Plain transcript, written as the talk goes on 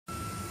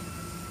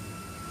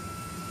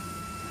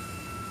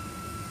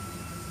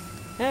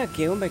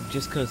Okay, we're back to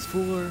Just Cause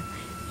 4.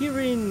 Here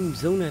in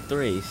Zona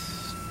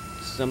Thrace.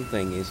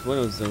 Something is one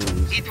of those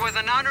zones. It was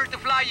an honor to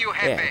fly you,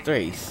 Jefe. Yeah,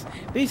 Thrace.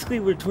 Basically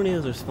where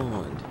tornadoes are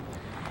spawned.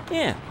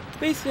 Yeah,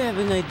 basically I have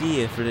an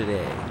idea for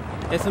today.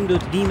 Has something to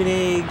do with demon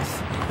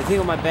eggs, the thing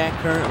on my back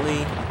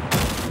currently,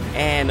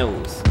 and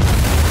those.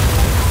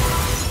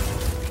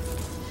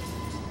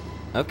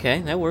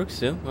 Okay, that works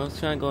too. I was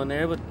trying to go in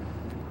there, but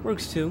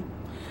works too.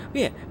 But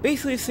yeah,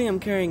 basically the thing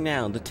I'm carrying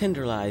now, the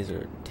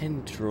Tendrilizer.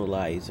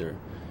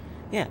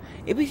 Yeah,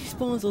 it basically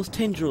spawns those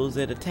tendrils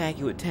that attack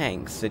you with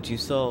tanks that you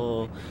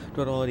saw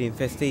throughout all the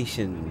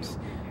infestations.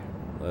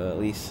 Well, at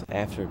least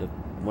after the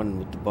one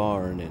with the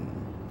barn and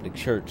the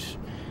church.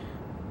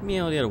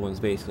 Yeah, all the other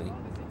ones, basically.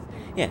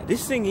 Yeah,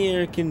 this thing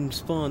here can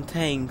spawn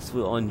tanks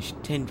on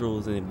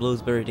tendrils and it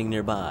blows up everything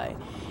nearby,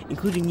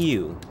 including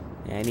you.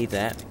 Yeah, I need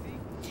that.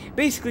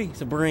 Basically,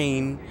 it's a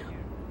brain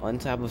on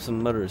top of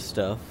some other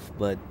stuff,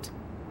 but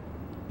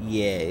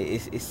yeah,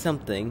 it's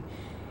something.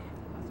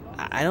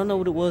 I don't know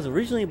what it was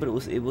originally, but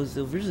it was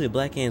originally a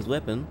Black Hand's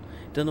weapon.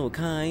 Don't know what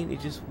kind, it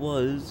just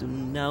was,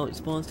 and now it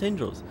spawns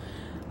tendrils.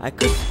 I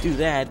could do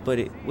that, but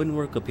it wouldn't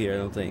work up here, I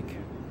don't think.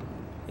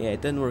 Yeah,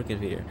 it doesn't work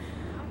up here.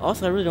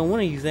 Also, I really don't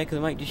want to use that because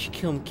it might just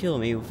kill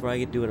me before I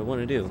get to do what I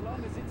want to do.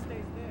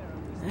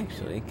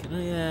 Actually, can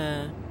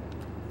I,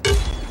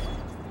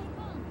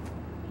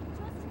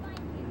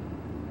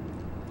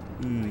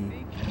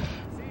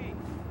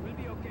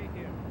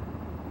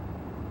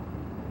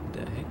 What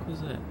the heck was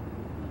that?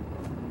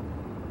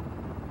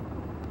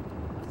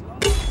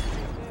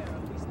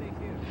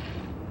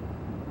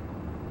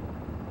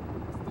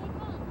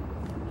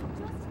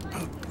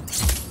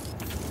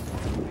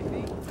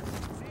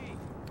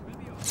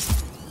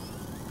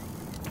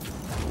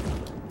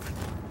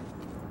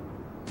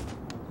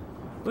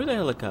 Where's the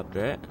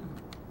helicopter at?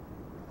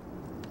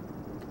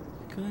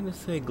 Kinda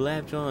say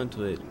glabs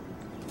onto it.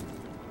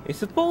 It's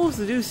supposed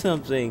to do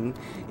something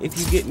if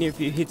you get near, if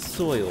you hit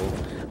soil.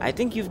 I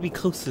think you have to be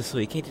close to the soil.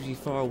 You can't just be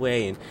far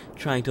away and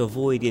trying to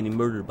avoid getting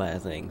murdered by a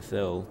thing.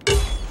 So,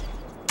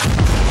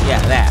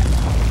 yeah,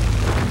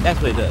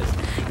 that's what it does.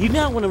 You do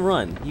not want to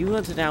run. You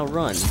want to now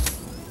run.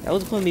 That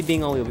was the point of me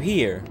being all the way over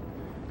here.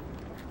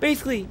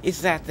 Basically,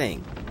 it's that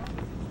thing.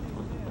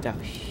 Oh,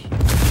 shit.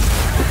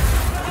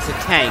 It's a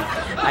tank.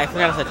 I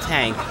forgot it's a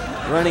tank.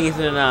 Running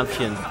isn't an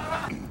option.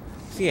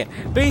 So yeah,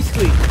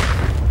 basically.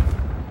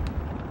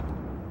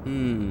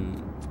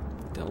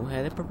 Don't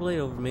have that purple light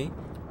over me.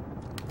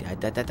 Okay,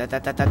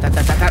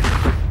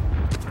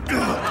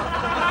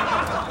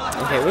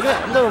 we're good.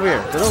 Get over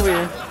here. Get over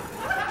here.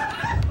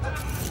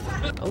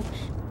 Oh,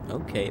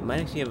 okay. It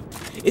might actually have.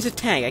 It's a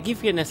tank. I keep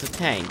forgetting that's a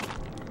tank.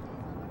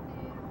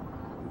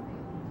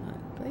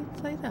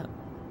 Light up.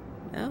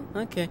 No?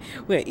 Okay.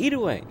 Well, either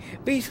way,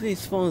 basically it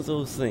spawns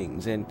those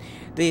things, and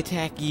they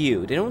attack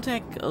you. They don't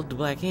attack the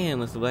Black Hand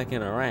unless the Black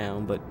Hand are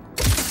around, but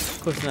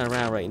of course it's not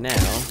around right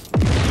now.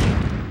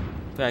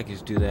 I could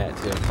just do that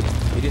too.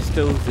 It just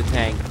stows the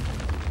tank.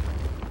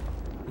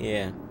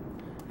 Yeah.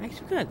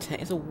 Actually, what kind of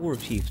tank? It's a War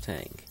Chief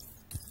tank.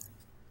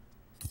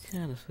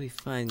 Kind of really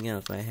finding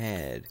out if I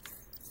had.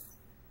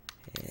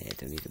 Yeah,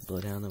 don't need to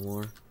blow down no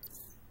more.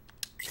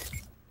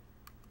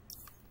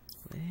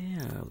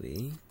 Where are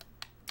we?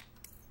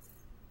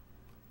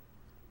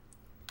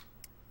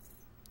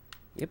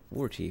 Yep,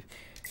 War Chief.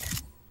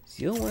 It's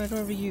the only one I don't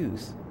ever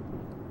use.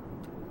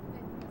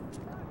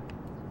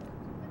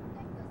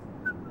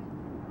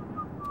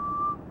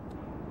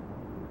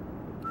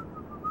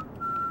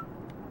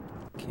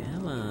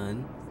 Come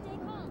on.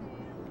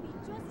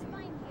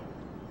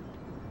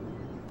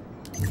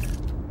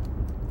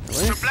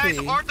 Supplies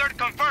ordered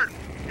confirmed.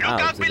 Look out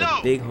there's below.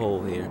 A big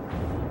hole here.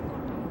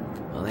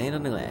 Well, land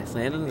on the glass.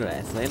 Land on the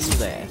glass. Land on the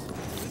glass.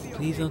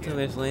 Please don't tell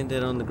me it's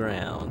landed on the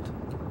ground.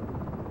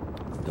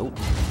 Nope.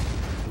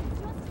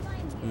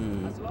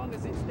 As long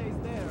as it stays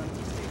there,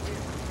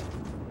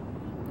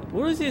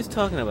 What is this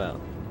talking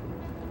about?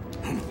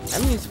 I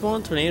haven't even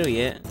spawned tornado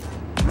yet.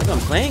 That's what I'm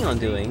planning on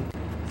doing.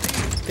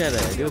 Just gotta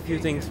do a few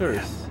things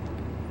first.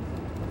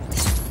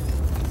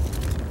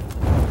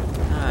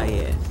 Ah,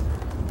 yes.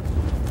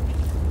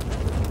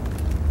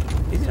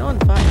 Is it on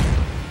fire?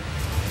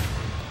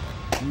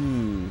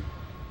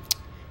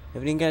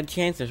 Haven't even got a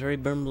chance. It's already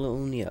burned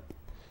blown up.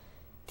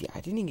 Yeah, I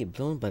didn't even get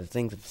blown by the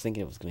things I was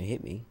thinking it was gonna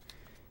hit me.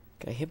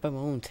 Got hit by my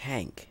own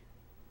tank.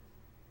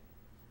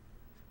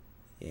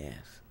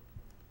 Yes.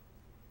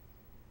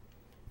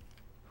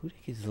 Who the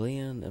heck is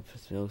Leon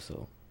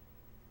Epinoso?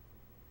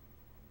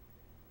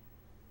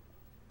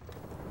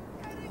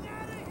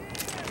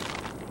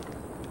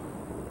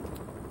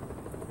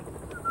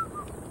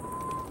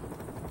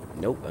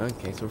 Nope.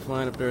 Okay, so we're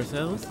flying up there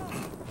ourselves.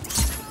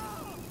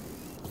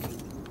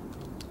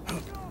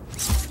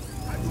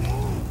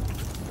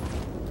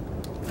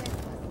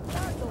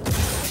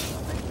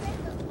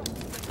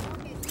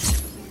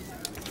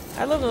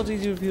 I love all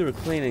these people are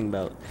complaining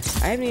about.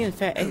 I haven't even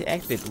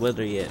activated the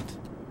weather yet.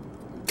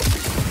 That's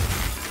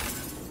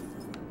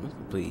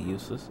completely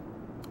useless.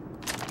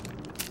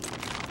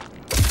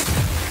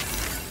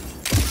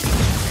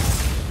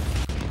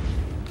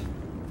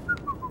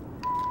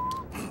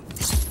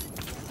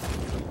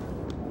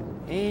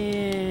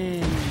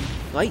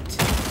 Fight!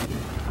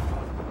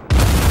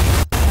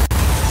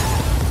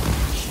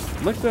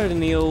 Much better than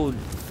the old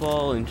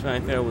fall and try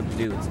and figure out what to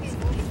do.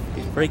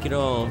 Just break it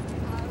all.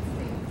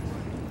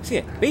 So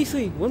yeah,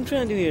 basically what I'm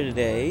trying to do here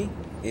today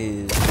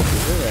is do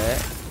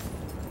that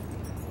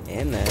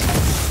and that.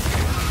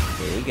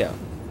 There you go.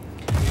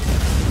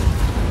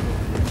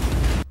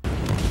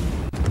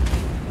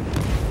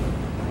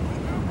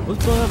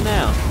 What's going up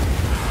now?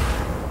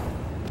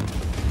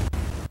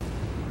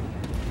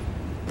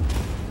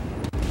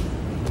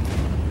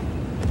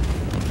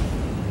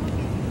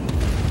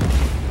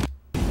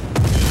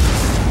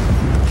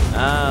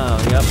 Oh,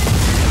 yep.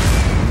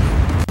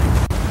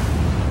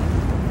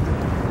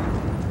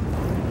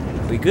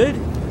 We good?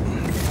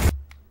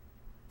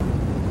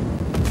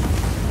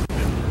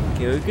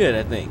 Okay, we're good,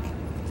 I think.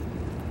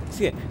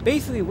 So yeah,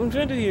 basically what I'm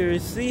trying to do here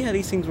is see how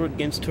these things work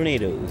against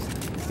tornadoes.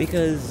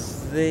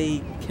 Because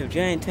they have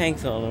giant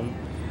tanks on them.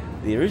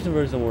 The original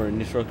version were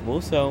indestructible,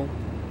 so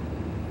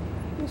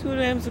let's see what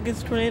happens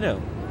against a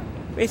tornado.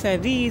 Basically I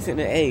have these and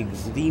the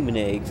eggs, the demon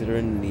eggs that are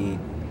in the...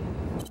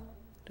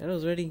 Are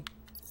those ready?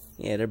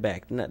 Yeah, they're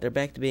back. They're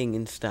back to being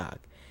in stock.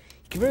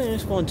 You can really only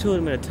spawn 2 of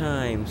them at a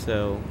time,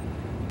 so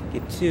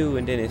get 2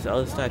 and then its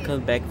other stock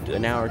comes back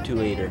an hour or 2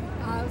 later.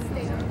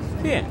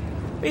 So yeah,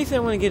 basically I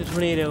want to get a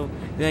tornado,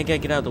 then I gotta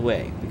get out of the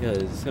way because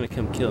it's gonna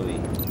come kill me.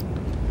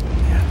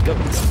 Go.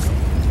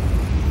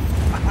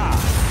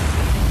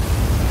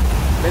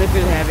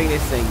 Benefit of having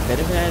this thing. Benefit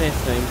of having this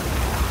thing.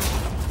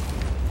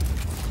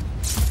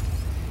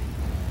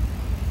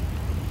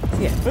 So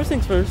yeah, first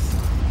things first.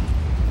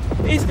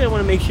 Basically I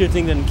want to make sure the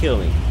thing doesn't kill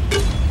me.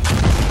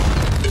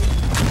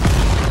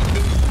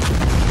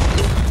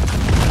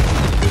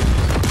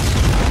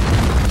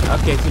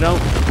 Okay, so don't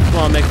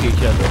spawn next to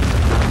each other.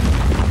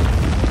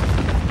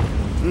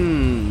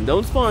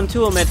 Don't spawn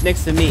 2 of them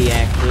next to me.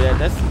 Actually,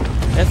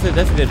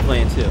 that's a good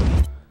plan too.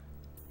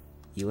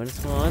 You want to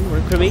spawn?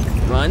 Run, Kirby!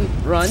 Run!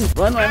 I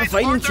have a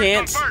fighting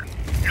chance.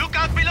 Look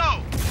out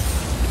below.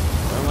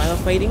 I have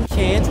a fighting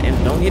chance,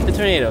 and don't hit the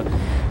tornado.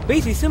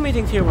 Basically, so many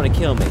things here want to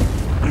kill me.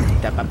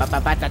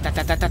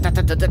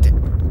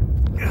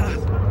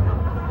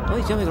 Oh,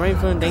 he's jumping right in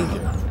front of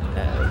danger.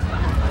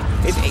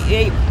 It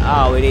ate.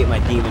 Oh, it ate my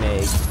demon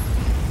eggs.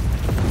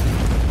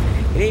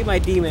 It ate my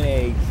demon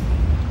eggs.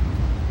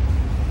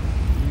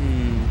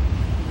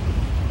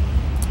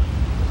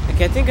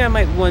 Okay, I think I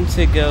might want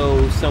to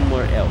go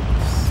somewhere else.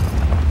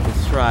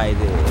 Let's try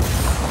this.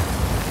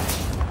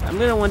 I'm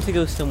gonna want to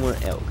go somewhere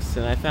else,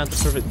 and I found the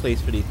perfect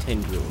place for these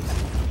tendrils.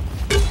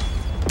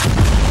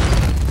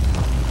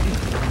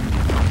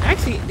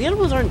 Actually, the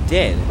animals aren't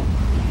dead.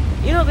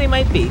 You know, they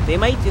might be. They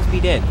might just be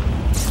dead.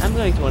 I'm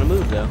going to want to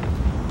move, though.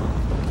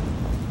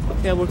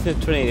 See how it works in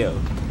a tornado.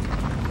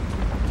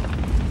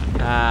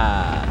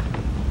 I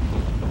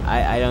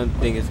don't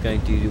think it's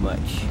going to do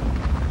much.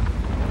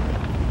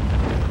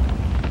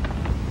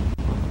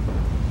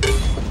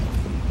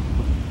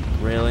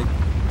 Really?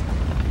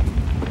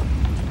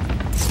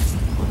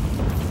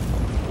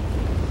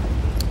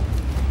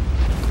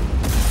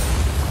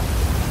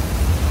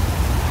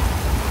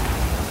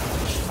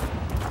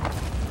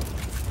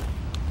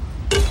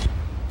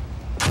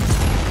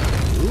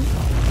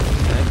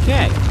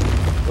 Okay.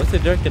 What's the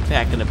direct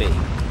attack gonna be?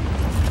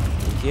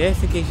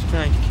 Just in case you're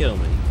trying to kill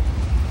me.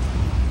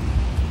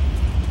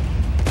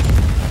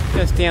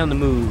 Just stay on the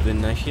move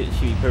and I should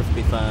be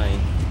perfectly fine.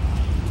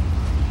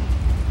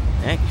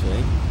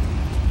 Actually.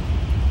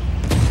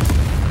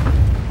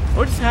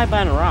 Or just hide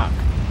behind a rock.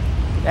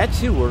 That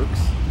too works.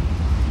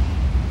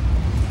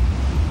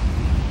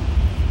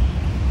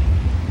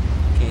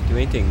 Can't do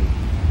anything.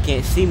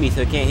 Can't see me,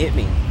 so it can't hit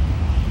me.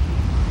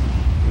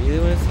 Really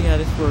want to see how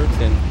this works,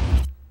 and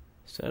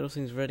so those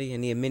things ready. I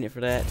need a minute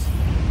for that.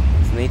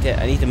 So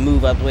I need to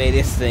move out the way of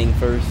this thing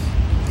first.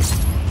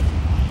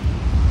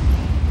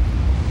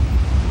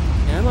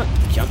 Come on,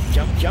 jump.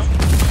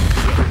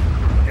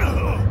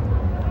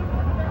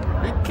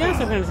 I guess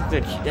I'm gonna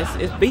think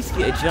it's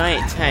basically a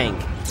giant tank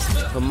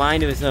with a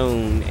mind of its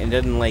own and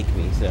doesn't like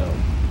me, so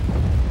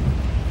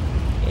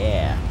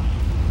yeah.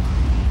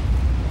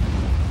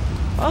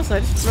 Also, I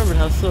just remembered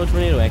how slow a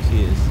tornado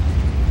actually is.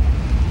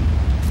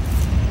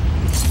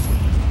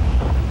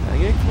 I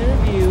get a clear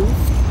view,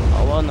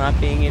 all while not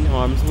being in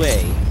harm's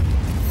way.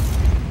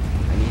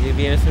 I need to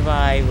be able to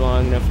survive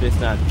long enough for this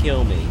not to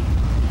kill me.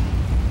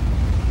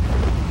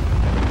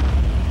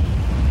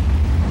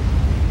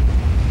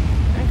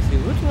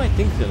 Actually, what do I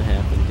think is going to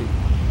happen, dude?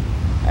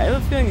 I have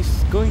a feeling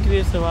it's going to be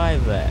able to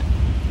survive that.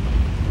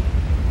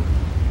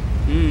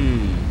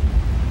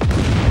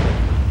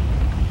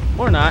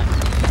 Or not.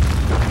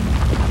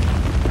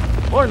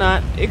 Or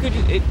not.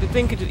 The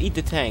thing could just eat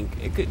the tank.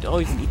 It could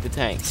always eat the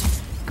tank.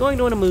 Going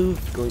to want to move.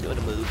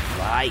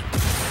 Right.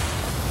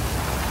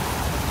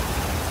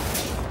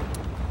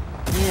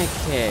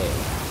 Okay.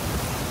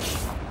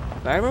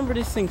 If I remember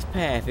this thing's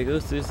path, it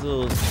goes through this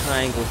little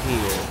triangle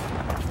here.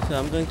 So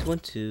I'm going to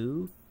want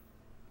to...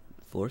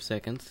 4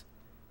 seconds.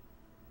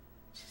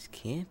 Just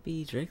can't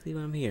be directly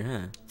when I'm here,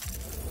 huh?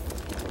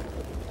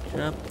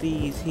 Drop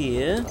these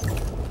here.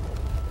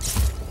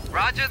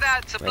 Roger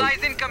that.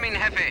 Supplies incoming,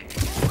 Jefe.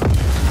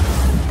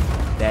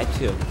 That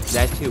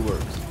too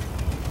works.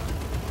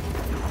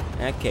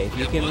 Okay, if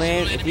you can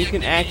land, if you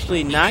can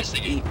actually not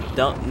eat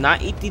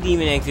the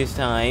demon eggs this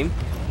time.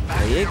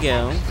 There you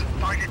go.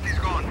 Target is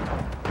gone.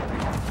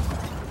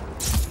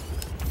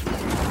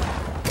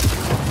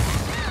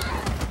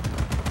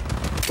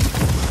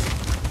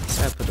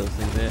 I put those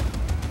things there.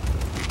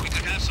 We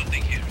could have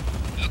something here.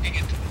 Looking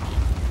into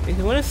it. If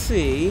you want to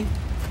see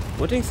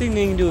what things they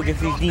can do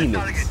against these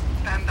demons.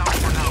 Stand down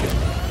for now.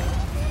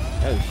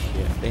 Oh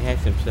shit, they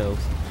hatch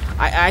themselves.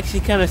 I actually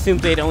kind of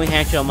assumed they'd only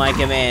hatch on my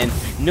command.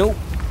 Nope.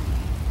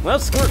 Well,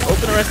 screw it.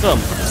 Open the rest of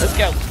them. Let's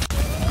go.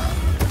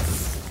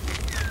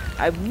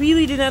 I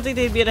really did not think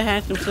they'd be able to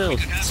hatch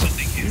themselves.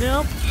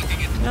 Nope.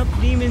 Nope.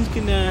 Demons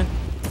can, they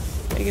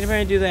can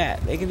apparently do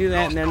that. They can do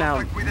that, and they're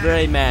now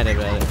very mad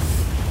about it.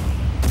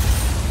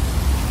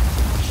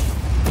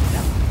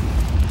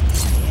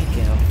 There you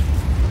go.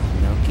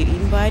 Don't get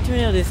eaten by a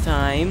tornado this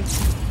time.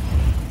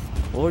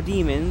 Or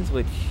demons,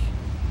 which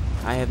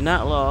I have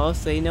not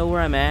lost. They know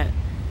where I'm at.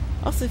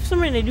 Also, for some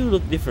reason, they do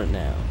look different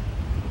now.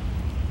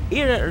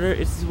 Either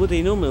it's what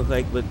they normally look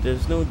like, but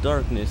there's no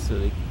darkness, so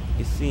they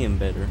can see them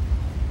better.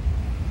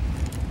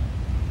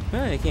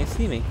 Well, they can't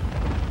see me.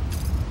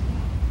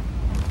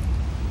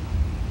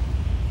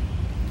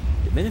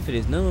 The benefit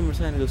is none of them are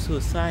trying to go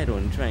suicidal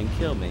and try and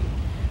kill me.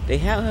 They,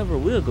 however,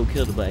 will go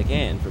kill the Black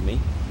Hand for me.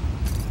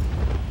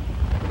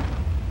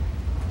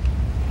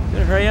 You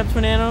gonna hurry up,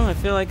 Tornado? I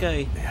feel like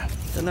I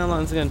don't know how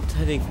long it's gonna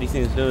take for these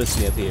things to notice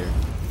me up here.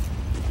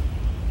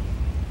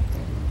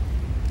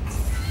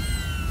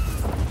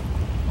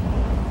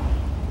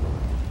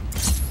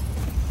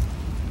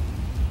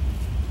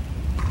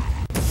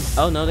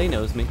 Oh no, they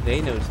knows me.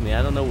 They notice me.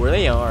 I don't know where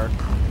they are.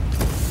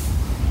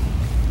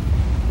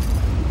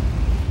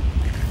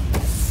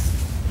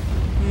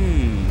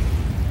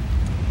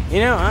 You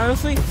know,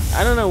 honestly,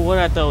 I don't know what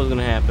I thought was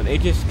gonna happen.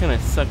 It just kind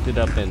of sucked it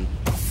up and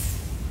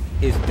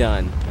it's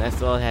done.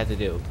 That's all it had to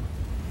do.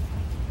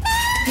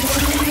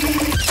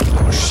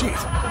 Oh shit!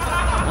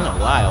 I don't know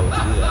why I would do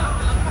that.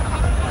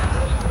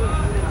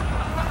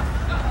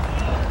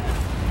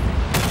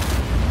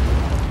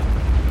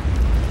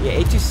 Yeah,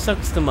 it just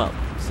sucks them up.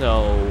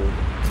 So,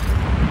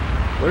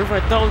 whatever I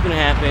thought was gonna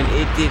happen,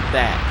 it did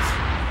that.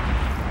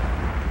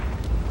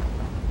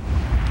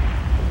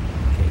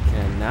 Okay,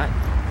 can I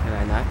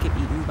not get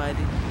eaten by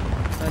the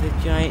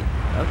giant?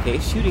 Okay,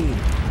 shooting.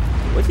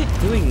 What's it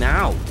doing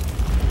now?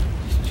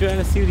 Just trying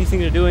to see what these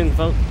things are doing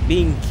without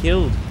being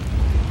killed.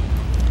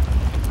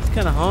 It's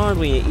kind of hard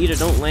when you either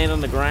don't land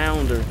on the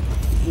ground or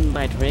eaten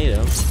by a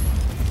tornado. It's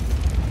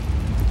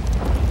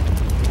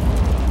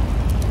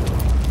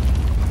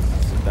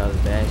about as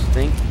bad as you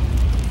think.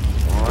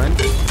 On.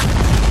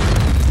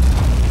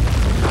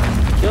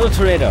 Kill the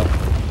tornado.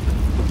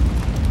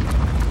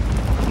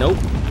 Nope.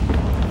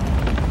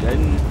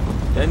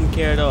 Doesn't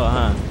care at all,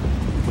 huh?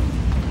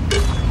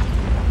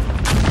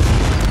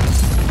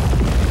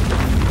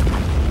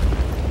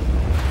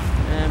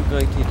 I'm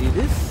going to do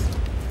this.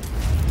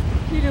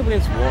 You do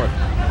against war.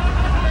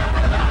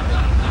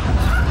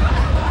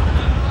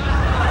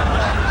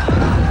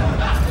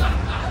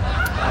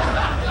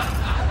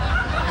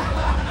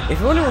 If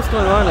you're wondering what's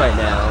going on right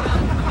now,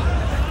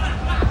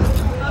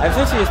 I've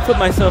essentially just put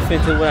myself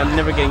into what I'm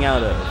never getting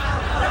out of.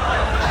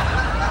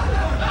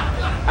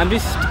 I'm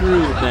just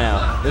screwed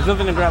now. There's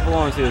nothing to grapple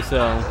onto,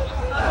 so...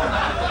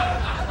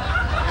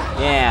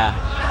 yeah.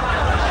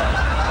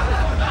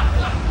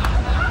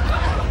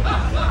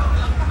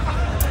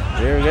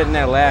 We're regretting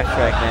that laugh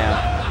track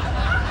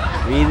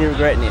now. Really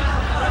regretting it.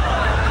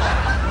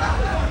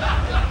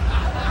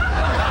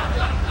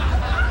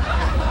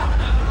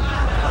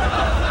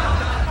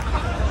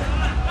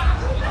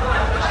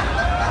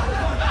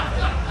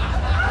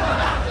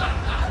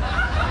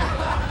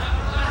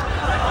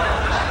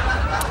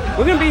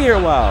 We're gonna be here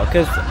a while,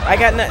 cause I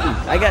got nothing.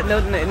 I got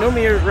nothing.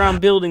 Normally you're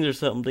around buildings or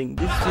something.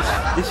 This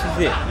is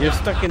it. You're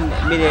stuck in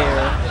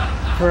midair,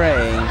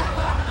 praying.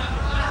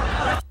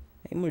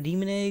 Any more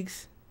demon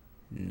eggs?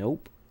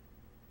 Nope.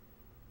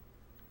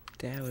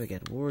 That would have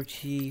got War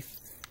Chief,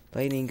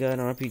 Lightning Gun,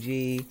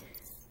 RPG.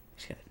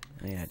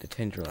 I had the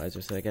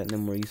Tendrilizer, so I got no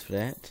more use for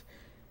that.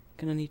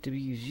 Gonna need to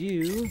use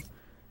you.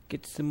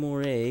 Get some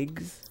more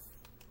eggs.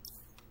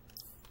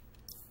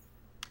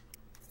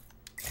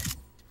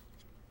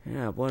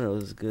 Yeah, one of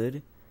those is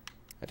good.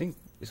 I think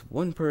it's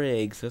one per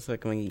egg, so that's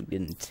like I'm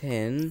getting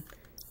 10.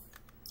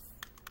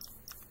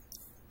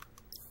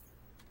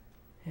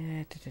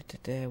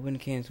 Wind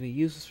cannons will be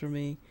useless for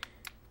me.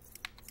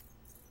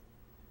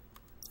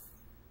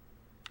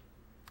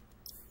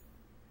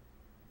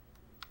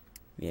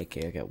 Yeah,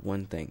 okay, I got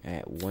one thing. I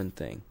had one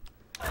thing.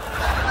 And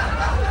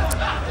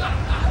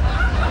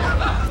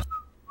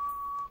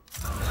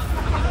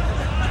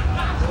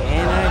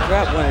I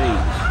dropped one of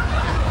these.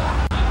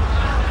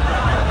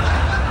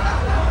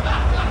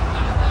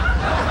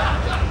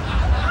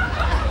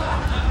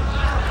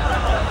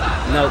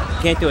 No,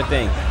 can't do a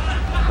thing.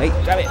 Wait,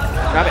 drop it.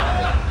 Drop it.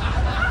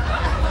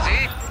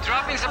 See?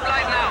 Dropping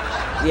supplies now.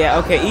 Yeah,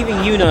 okay,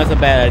 even you know it's a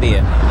bad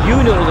idea.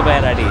 You know it was a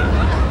bad idea.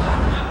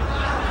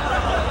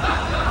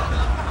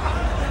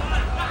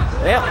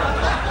 Well,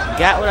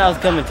 got what I was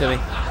coming to me.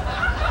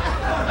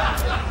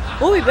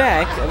 We'll be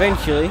back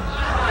eventually.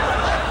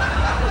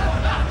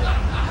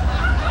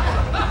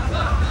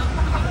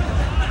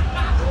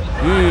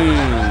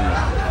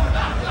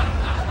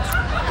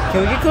 Can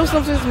we get close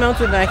enough to this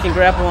mountain and I can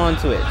grapple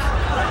onto it?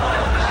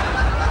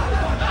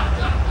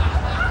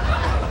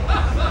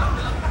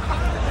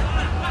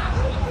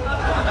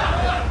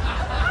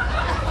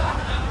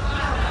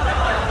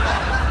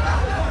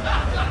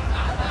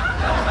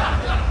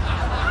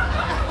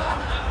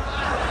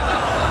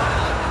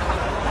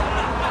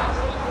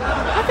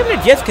 How come the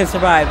jets can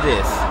survive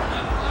this?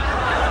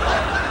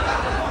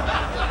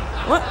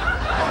 What?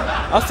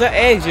 Also, that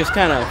egg's just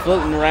kind of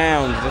floating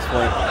around at this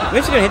point. Maybe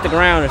it's gonna hit the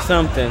ground or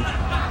something.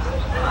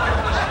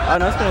 Oh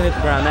no, it's gonna hit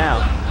the ground now.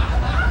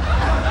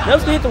 No,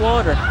 it's gonna hit the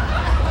water.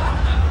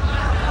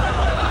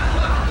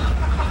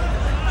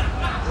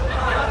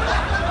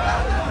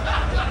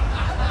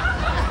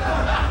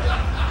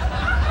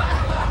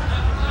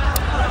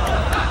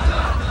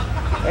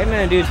 What am I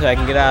gonna do till I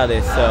can get out of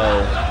this?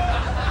 So,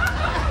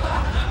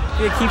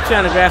 I'm gonna keep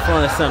trying to grapple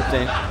onto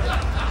something.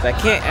 So I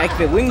can't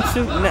activate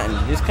wingsuit, nothing.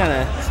 Just kind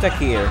of stuck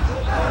here.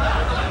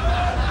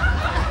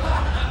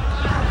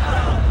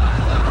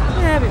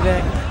 Yeah, I'll be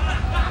back.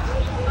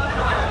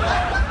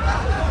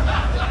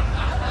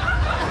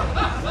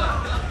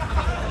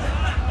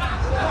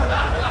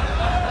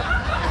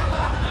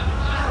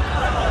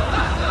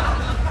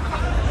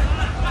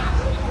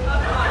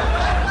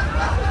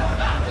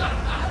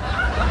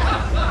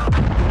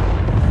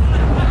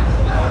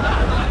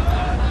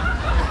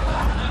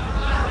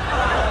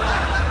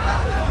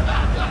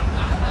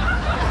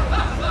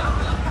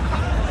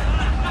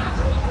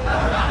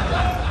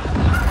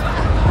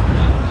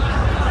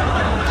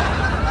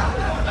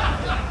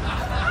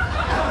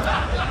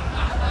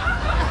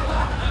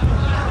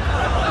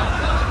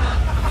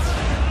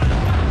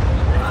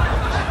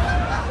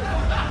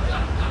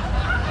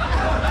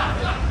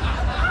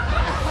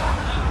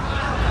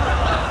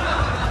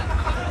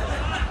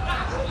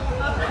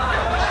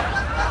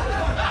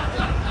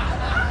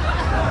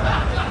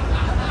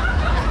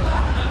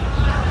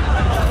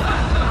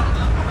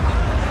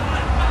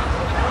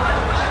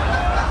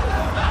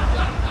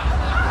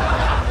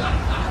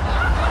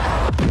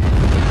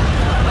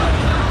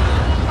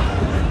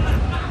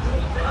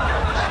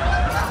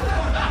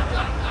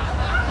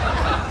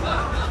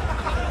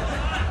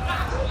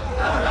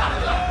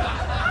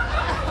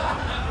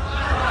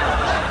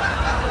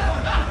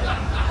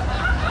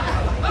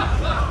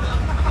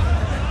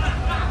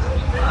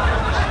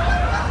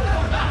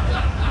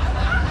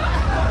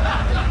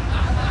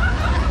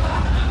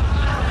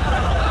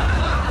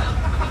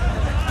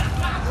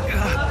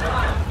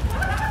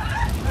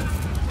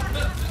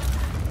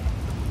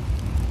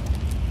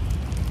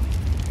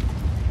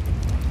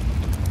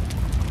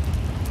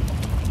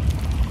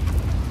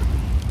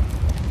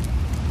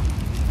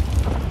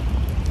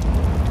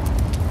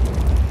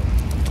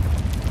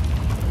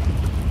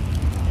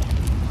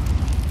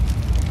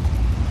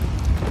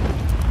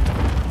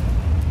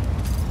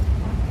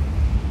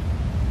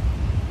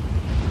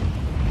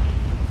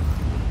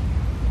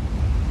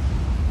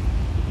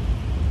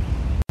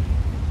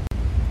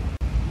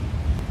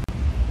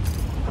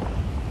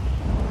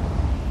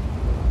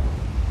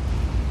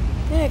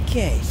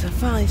 Okay, so I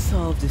finally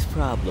solved this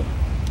problem.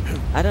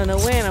 I don't know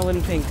when, I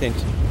wasn't paying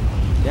attention.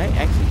 Did I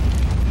actually?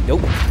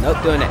 Nope,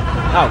 nope, doing that.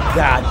 Oh,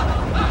 God.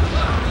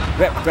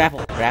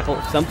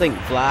 Grapple, something,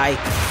 fly.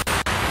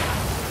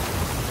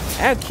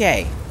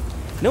 Okay.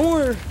 No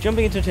more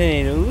jumping into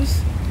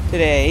tornadoes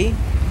today.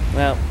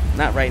 Well,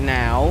 not right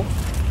now.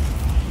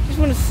 Just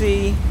want to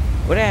see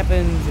what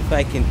happens if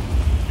I can...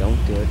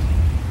 Don't do it.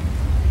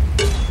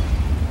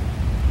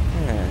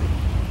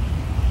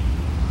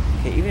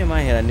 Okay, even in my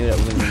head I knew that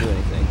wasn't going to do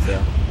anything,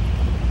 so...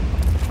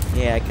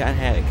 Yeah, I kind of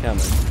had it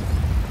coming.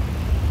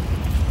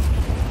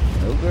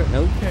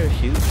 No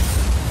parachute.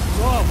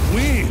 Rough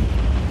wind.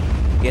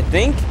 You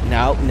think?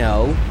 No.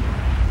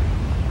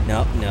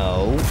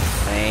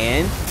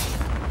 And...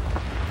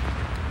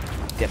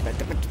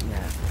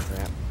 Nah,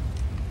 crap.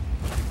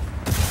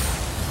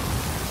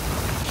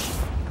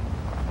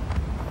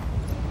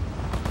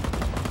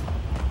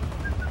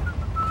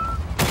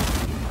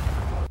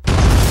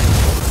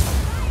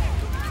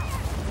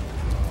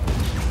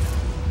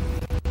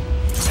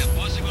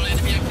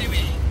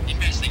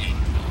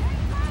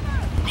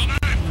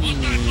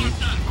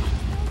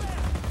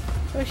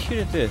 Let's shoot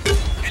at this.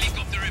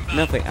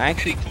 Nothing. I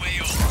kind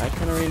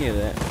of already knew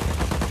that.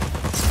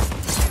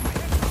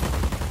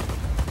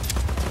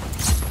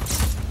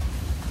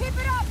 Keep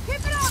it up!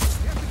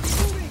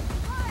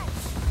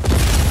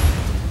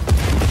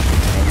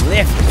 And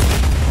lift.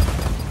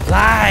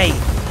 Fly.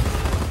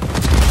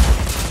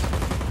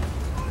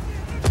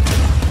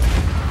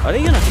 Are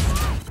they gonna?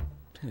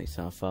 Please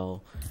don't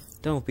follow.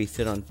 Don't be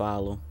sit on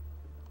follow.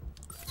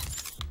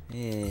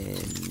 And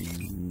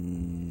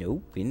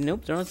nope,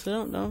 don't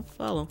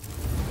follow.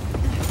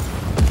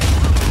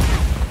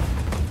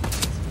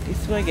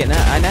 This is what I get.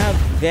 Now, I now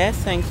have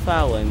gas tanks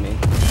following me.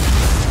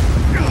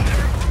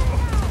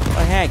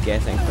 I had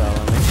gas tanks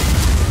following me.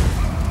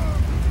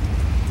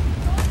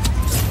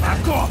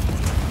 Back off!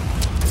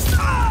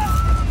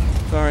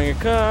 Firing a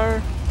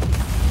car.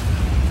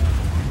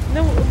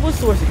 No, what's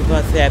the worst that could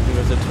possibly happen?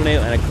 There's a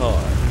tornado and a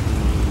car.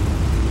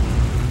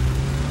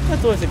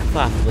 What's the worst that could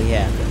possibly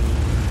happen?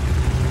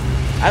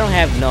 I don't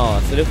have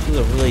NOS, so this was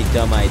a really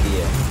dumb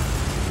idea.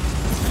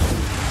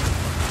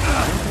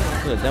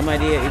 This was a dumb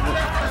idea.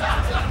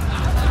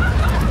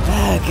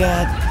 Oh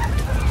god.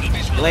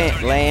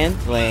 Land.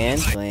 There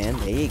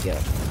you go.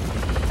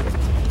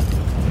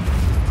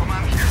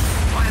 Command here.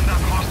 Find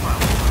that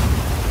hostile.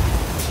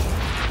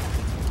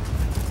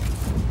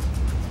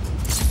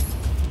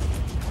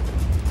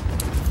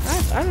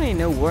 I don't even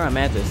know where I'm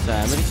at this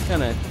time. I just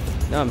kind of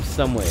know I'm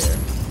somewhere.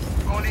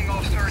 Calling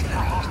off search for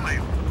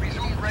hostile.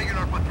 Resume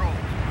regular patrol.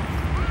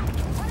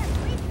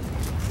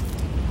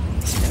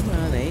 Come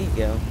on, there you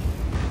go.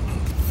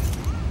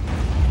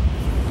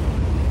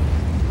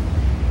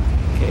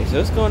 Okay, so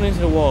it's going into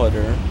the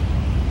water.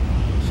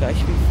 So I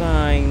should be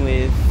fine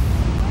with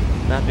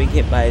not being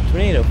hit by a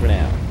tornado for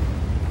now.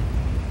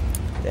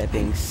 That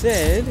being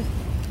said,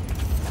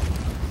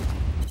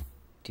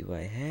 do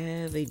I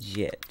have a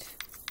jet?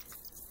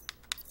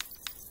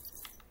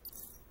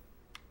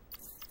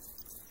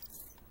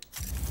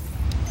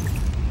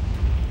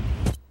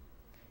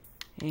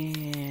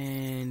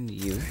 And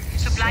you.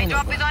 Supply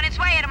drop is on its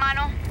way,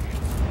 hermano.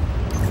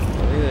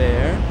 Over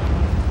there.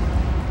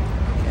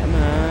 Come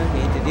on, we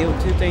need to deal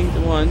with two things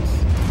at once.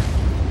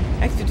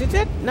 Actually, did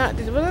that not?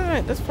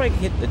 That's probably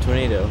hit the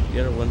tornado.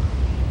 The other one.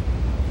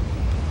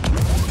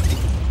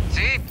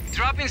 See?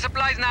 Dropping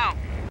supplies now.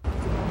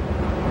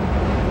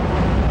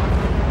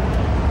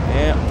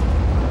 Yep.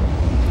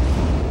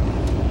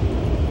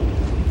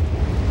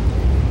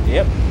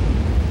 Yep.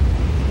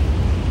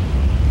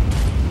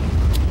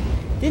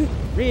 Didn't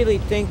really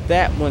think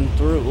that one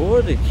through,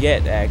 or the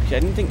jet actually. I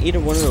didn't think either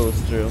one of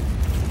those through.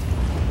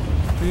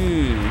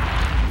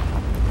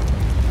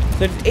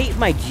 So it ate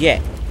my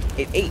jet.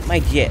 It ate my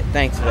jet.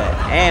 Thanks for that.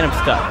 And I'm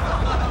stuck.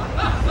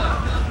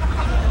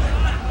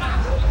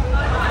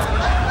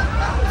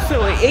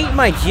 So it ate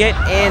my jet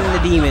and the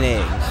demon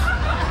eggs.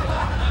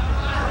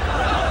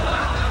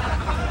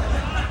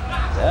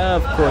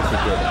 Of course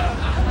it did.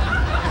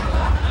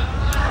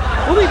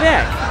 We'll be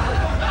back.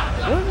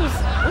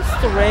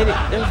 What's the red?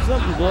 There's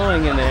something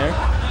glowing in there.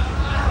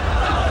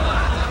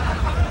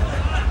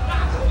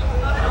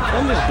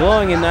 Something's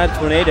glowing in that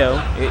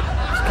tornado.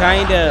 It's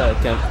kind of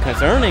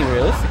concerning,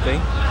 realistically.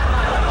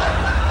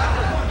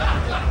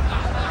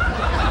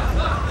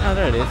 Oh,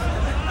 there it is.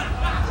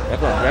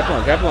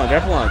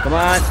 Grab along. Come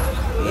on.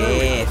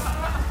 Yes.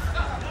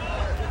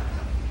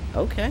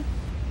 Okay.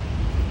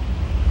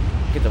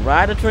 Get to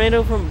ride a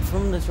tornado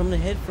from the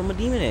head from a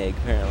demon egg,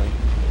 apparently.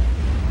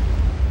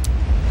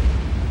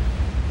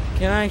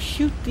 Can I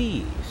shoot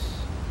these?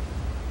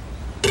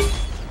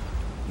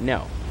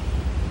 No.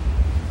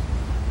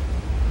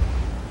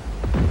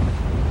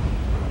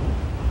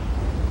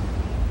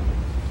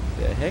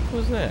 The heck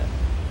was that?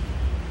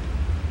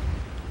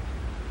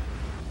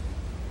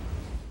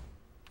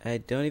 I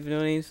don't even know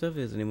what any stuff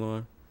is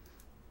anymore.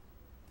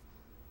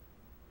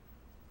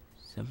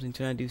 Something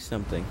trying to do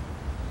something.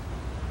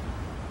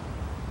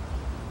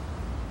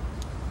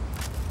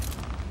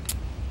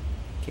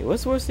 Okay,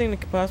 what's the worst thing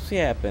that could possibly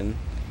happen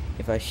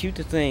if I shoot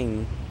the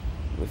thing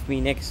with me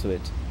next to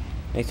it,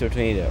 next to a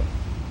tornado?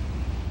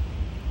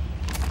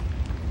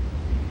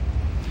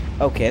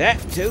 Okay, that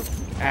too.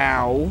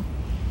 Ow.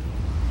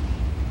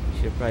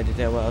 Should have probably did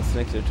that while I was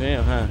next to a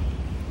tornado, huh?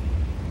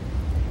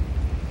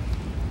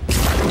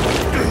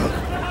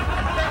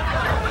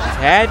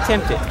 Had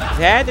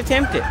to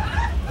attempt it.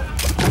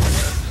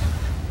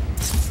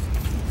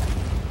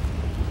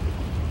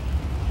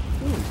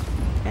 Ooh,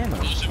 ammo.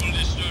 Possible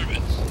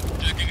disturbance.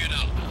 Checking it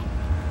out.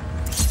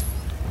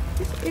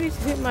 These idiots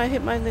hit my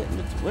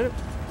what?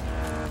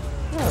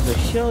 Oh, they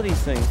shell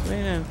these things.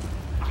 Man,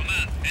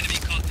 Command, enemy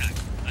contact.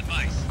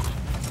 Advice.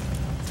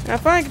 now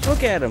fine,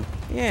 look at them.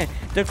 Yeah,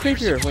 they're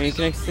creepier when you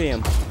can actually see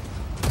them.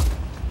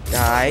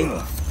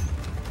 Die.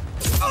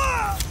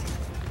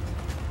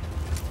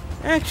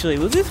 Actually,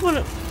 was this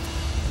one?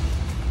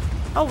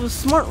 Oh, it was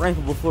smart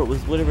rifle before it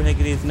was whatever the heck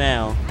it is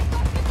now.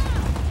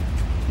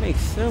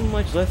 Makes so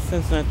much less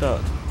sense than I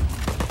thought.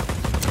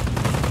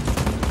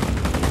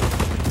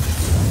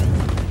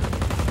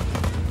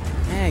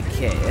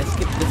 Okay, let's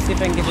see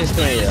if I can get this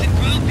tornado.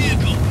 Ground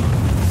vehicle.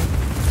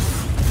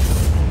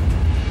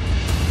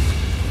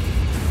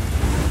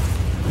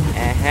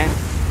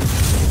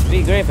 It'd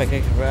be great if I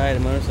could ride a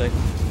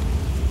motorcycle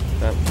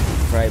without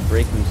probably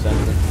breaking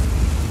something.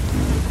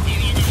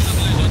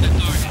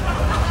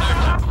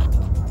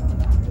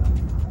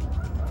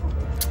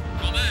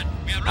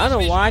 I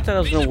don't know why I thought it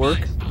was gonna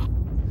work.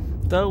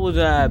 Thought it would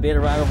be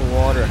able to ride over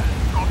water.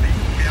 Copy.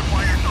 We have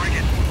fire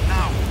target.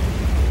 Now.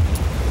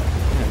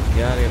 Oh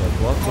god, I gotta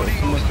walk over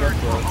so much Search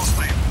for road.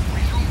 hostile.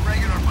 Resume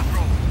regular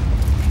patrol.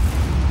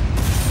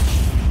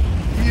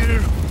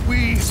 Here we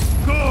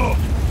go!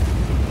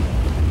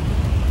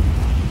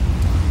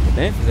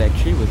 And if that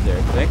tree was there,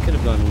 'cause that could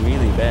have gone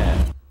really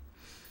bad.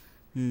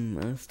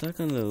 I'm stuck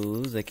on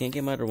those. I can't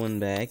get my other one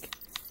back.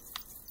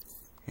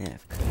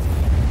 Half cut.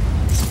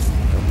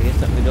 Don't we get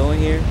something going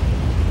here?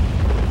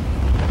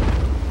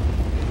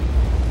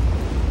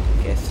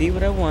 Okay, I see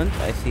what I want.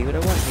 I see what I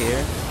want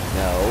here.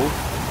 No.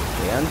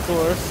 Stay on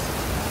source.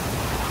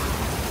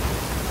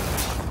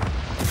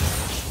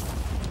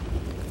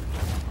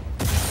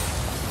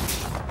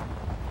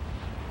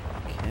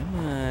 Come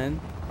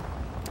on.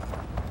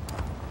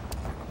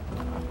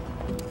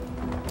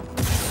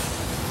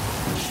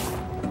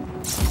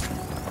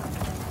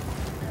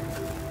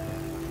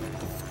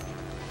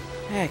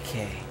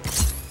 Okay.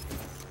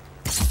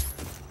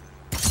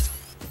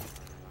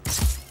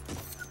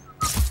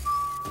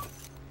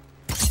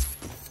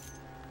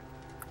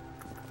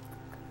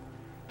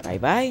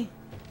 Bye-bye.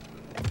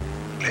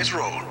 Let's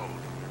roll.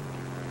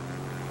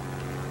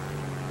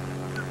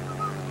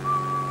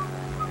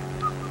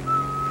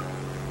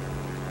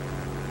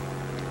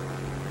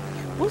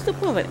 What's the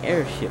point of an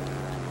airship?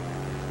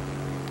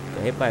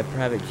 Got hit by a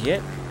private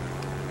jet?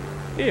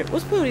 Here,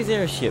 what's the point of these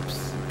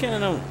airships? Kinda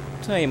don't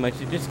tell you much,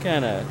 they just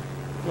kinda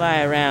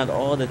fly around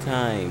all the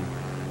time.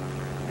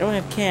 They don't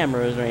have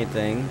cameras or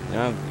anything.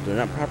 They're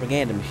not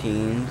propaganda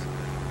machines.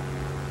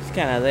 It's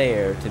kinda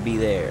there to be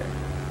there.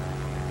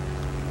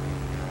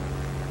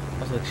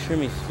 Also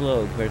extremely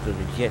slow compared to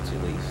the jets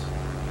at least.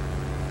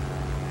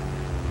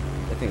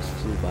 That thing's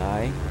flew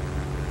by.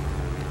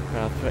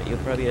 You'll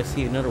probably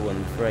see another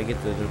one before I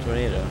get to the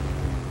tornado.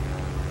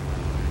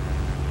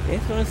 I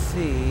just want to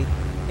see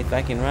if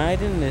I can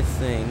ride in this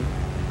thing.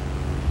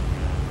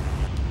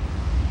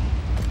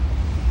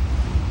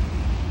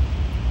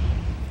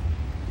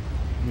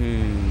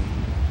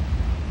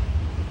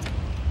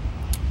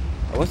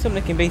 I want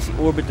something that can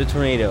basically orbit the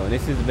tornado, and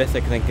this is the best I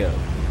can think of.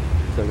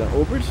 So we're gonna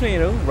orbit the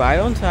tornado, ride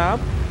on top,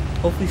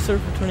 hopefully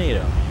surf a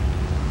tornado.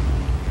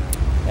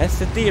 That's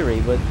the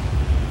theory, but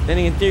then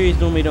again, theories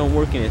normally don't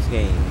work in this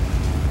game.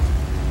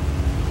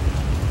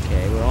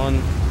 Okay, we're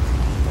on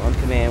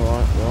command,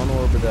 we're on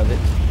orbit of it.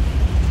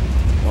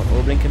 We're on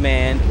orbiting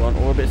command, we're on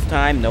orbit this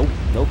time. Nope,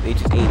 it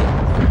just ate it.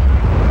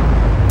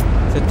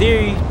 So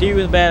theory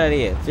was a bad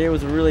idea. Theory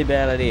was a really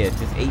bad idea. It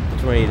just ate the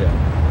tornado.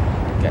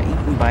 Got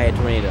eaten by a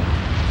tornado.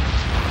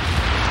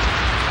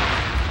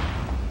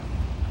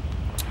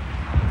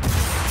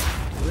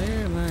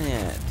 Where am I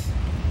at?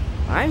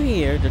 I'm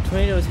here, the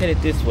tornado is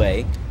headed this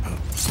way.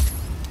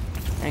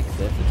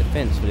 Access the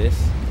defense for this.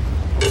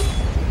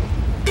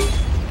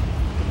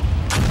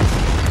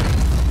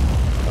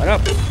 What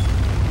up?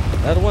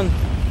 Another one?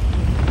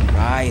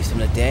 Rise from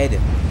the dead.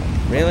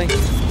 Really?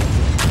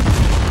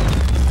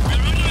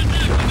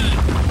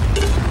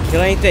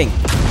 Kill anything.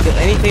 Kill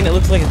anything that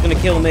looks like it's gonna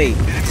kill me.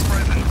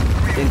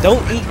 Then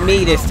don't eat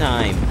me this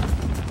time.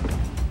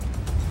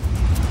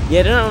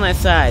 Yeah, they're not on that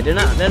side. They're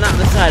not on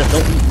the side of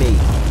don't eat me.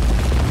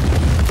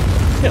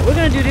 Yeah, we're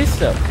gonna do this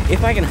stuff.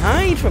 If I can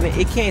hide from it,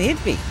 it can't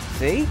hit me.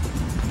 See?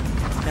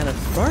 Kind of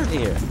smart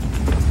here.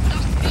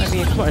 Kind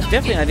of smart.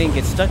 Definitely I didn't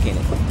get stuck in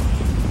it.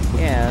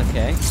 Yeah,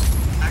 okay.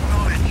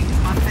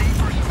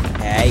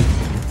 Hey.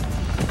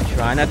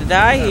 Try not to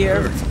die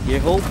here. Your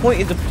whole point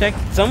is to protect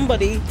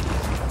somebody.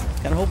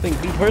 Kind of hoping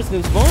the person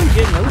who spawned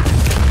you. Nope.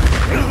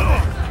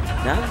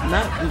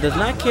 Does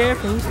not care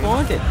for who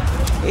spawned it.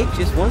 It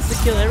just wants to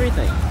kill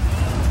everything.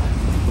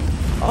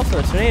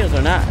 Also, the tornado's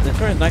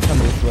not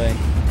coming this way.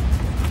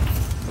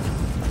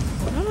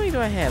 How many do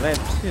I have? I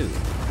have 2.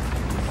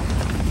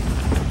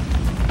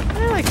 I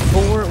had like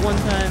 4 at one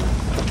time.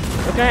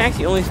 Or can I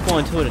actually only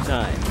spawn 2 at a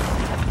time?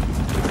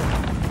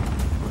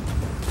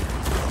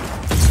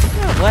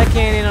 Oh, black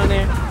cannon on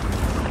there.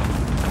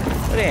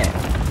 What is that?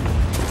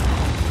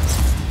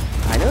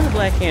 I know the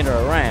black hand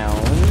are around.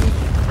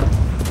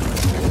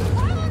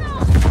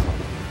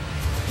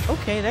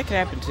 Okay, that could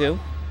happen too.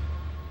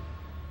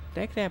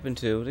 That could happen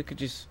too. They could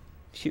just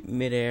shoot me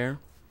mid-air,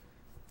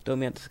 throw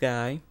me out the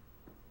sky.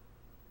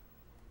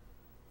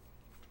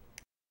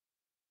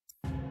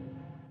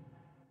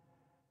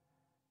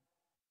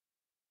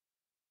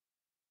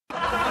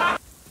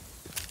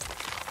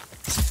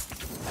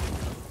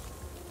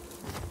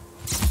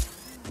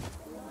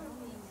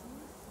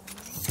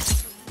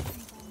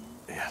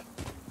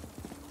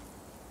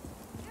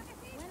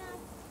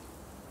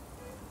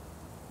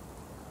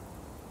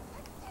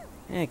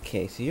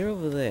 Okay, so you're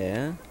over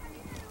there.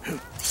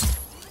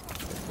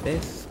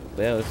 This,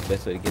 well, it's the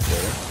best way to get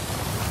there.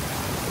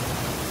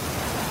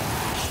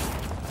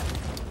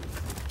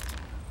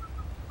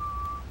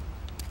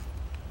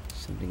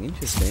 Something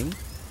interesting.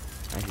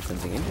 I see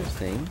something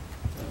interesting.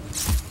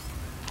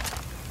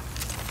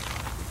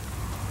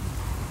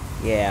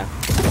 Yeah.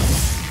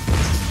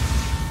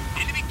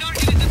 Enemy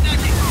target is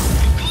attacking.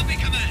 Copy,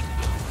 command.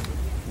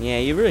 Yeah,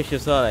 you really should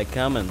have saw that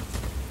coming.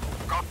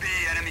 Copy,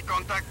 enemy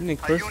contact. I think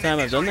first time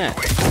I've done that.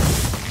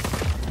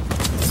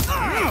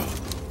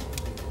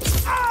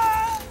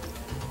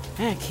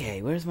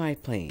 Okay, where's my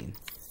plane?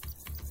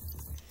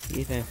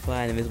 See if I can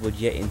fly an invisible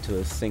jet into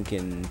a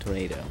sinking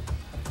tornado.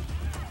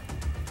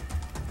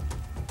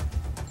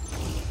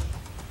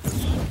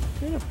 Is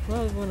there a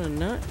probably want to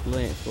not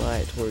fly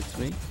it towards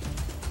me.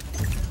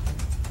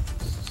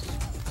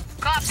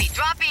 Copy.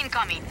 Drop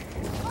incoming.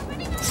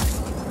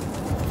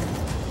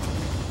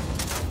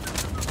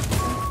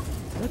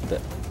 What the?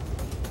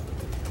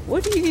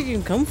 Where did you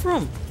even come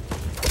from?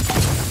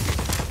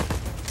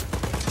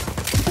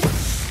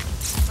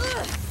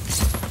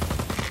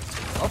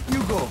 Up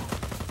you go.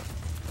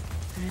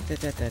 This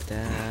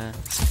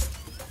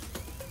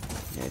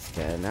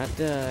gotta not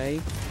die.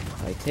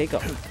 I take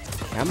off.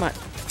 Come on.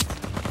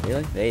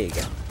 Really? There you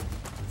go.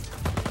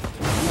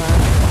 Come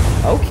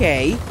on.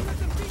 Okay.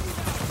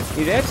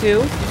 Do that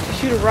too.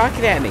 Just shoot a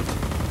rocket at me.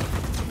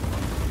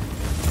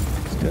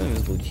 Still an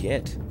invisible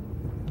jet.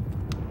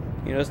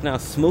 You know, it's now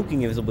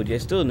smoking invisible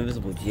jet. Still an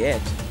invisible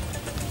jet.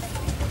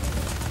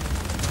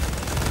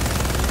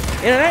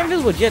 You know, that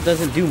invisible jet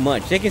doesn't do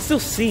much. They can still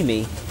see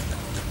me.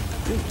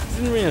 This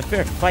isn't really a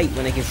fair fight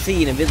when they can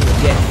see an invisible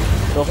jet.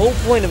 The whole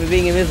point of it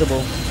being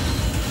invisible.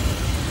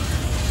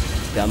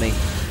 Dummy.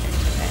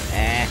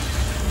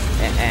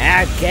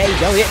 Okay,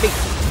 don't hit me.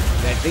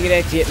 I figured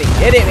that you hit me.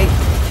 It hit me.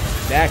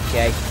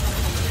 Okay.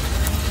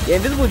 The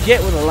invisible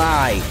jet was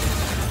alive.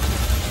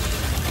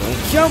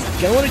 Don't jump.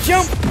 Don't want to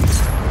jump.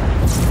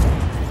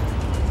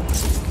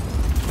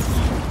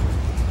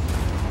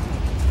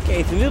 Okay,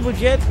 it's invisible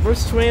jet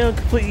versus tornado.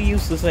 Completely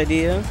useless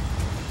idea.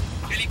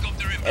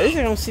 At least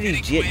I don't see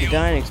the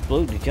giant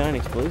explosion.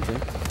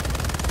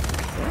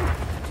 Yeah,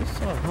 I just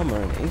saw a Hummer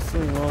and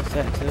instantly lost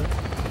that too.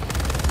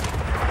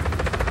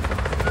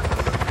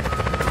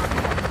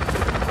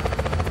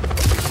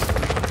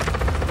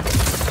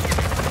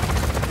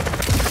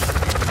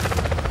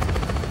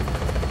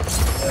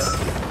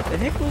 The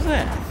heck was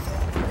that?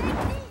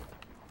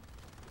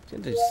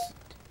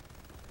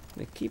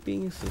 They keep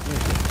being useless.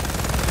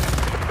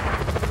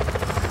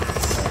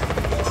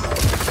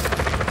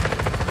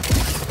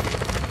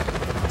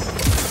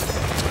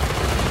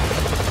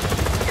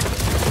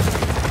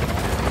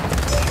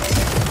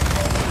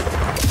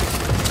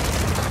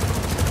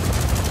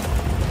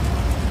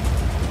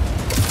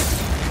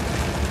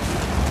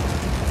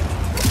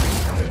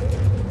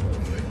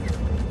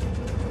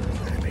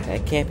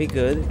 That can't be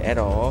good at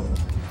all.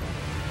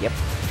 Yep.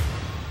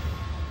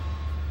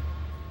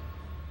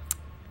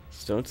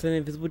 Just don't send an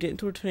invisible jet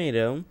into a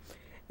tornado,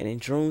 and then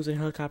drones and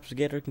helicopters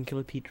together can kill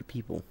a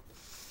people.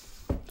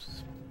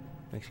 Just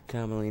actually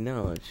commonly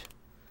knowledge.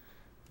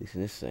 At least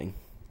in this thing.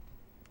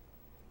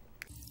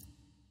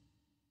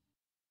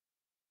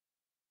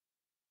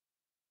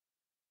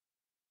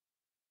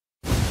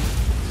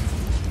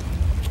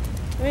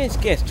 I mean, it's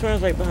guess.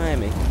 Tornado's right behind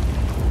me.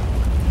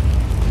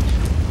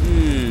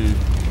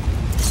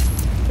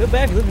 Feel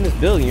bad if you live in this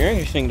building. Your air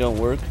conditioning don't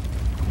work.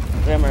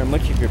 Doesn't matter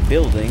much if you're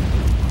building.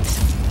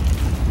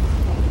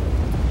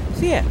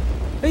 So yeah,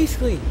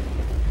 basically,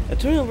 a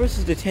tornado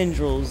versus the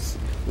tendrils,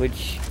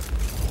 which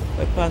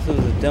quite possibly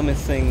was the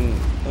dumbest plan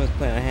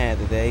I had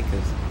today,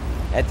 because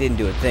that didn't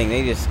do a thing.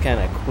 They just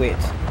kind of quit.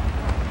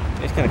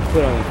 They just kind of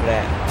quit on me for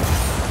that.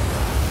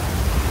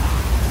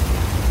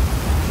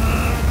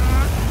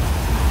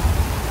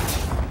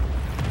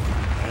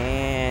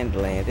 And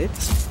landed.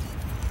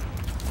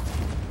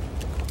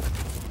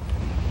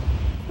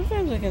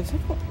 Sometimes I can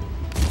simple.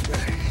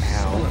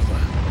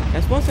 Ow.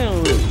 That's one thing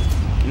on the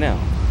roof. No.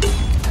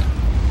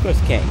 Of course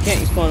it can't.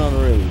 Can't spawn on the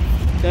roof.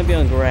 It's gonna be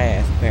on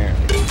grass,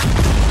 apparently.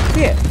 So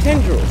yeah,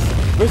 tendrils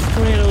versus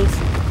tornadoes.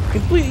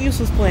 Completely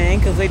useless plan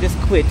because they just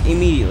quit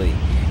immediately.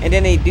 And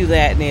then they do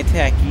that and they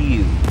attack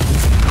you.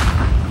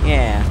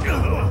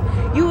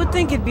 Yeah. You would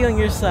think it'd be on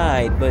your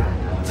side, but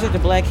such a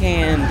black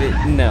hand,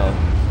 no.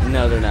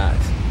 No, they're not.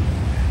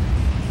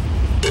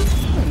 There's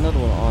another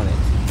one on it.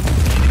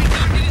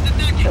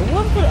 And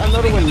what put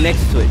another one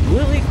next to it?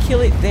 Will it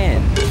kill it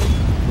then?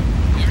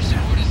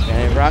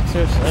 And it rocks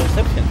her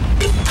reception.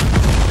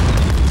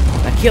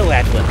 I kill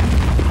that one.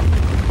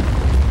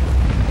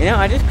 You know,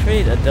 I just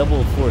created a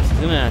double force. It's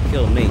gonna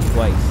kill me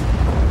twice.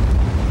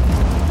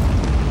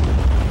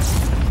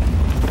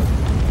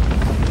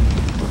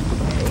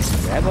 Okay,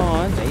 grab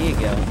on. There you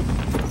go.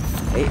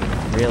 Hey,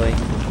 really?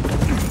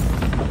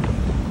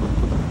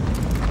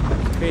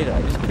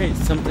 I just created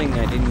something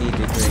I didn't need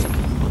to create.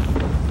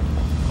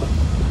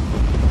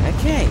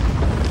 Okay.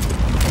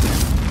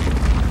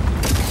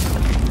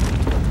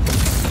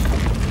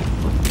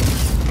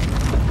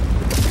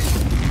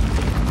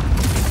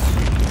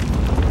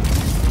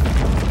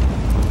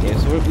 Yeah,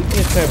 so we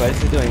can clarify,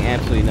 this is doing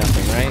absolutely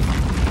nothing, right?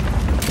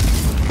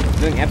 It's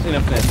doing absolutely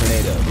nothing as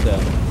tornado, so.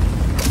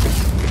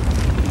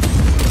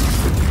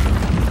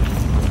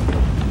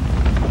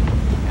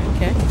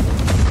 Okay.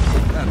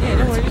 Yeah,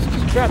 don't worry, just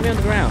drop me on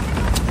the ground.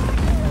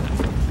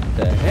 What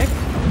the heck?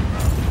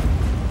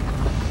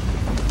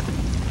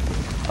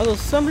 Although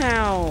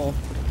somehow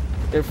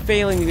they're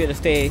failing to be able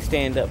to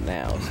stand up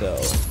now, so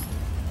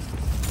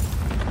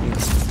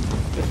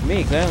just me,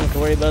 because I don't have to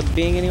worry about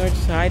being anywhere,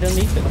 just hide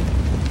underneath it.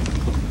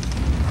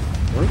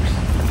 Works.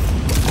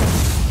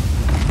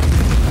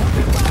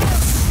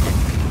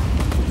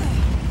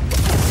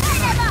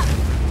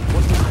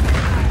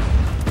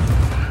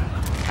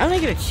 I'm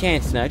gonna get a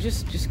chance now.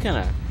 Just kind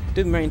of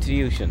Threw me right into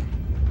the ocean.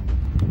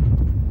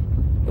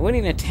 It wasn't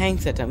even a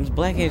tank that time. It was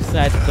Blackhead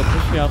decided to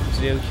push me off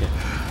into the ocean.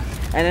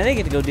 And then they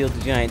get to go deal with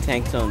the giant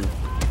tanks on.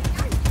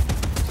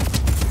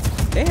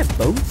 They have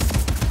boats?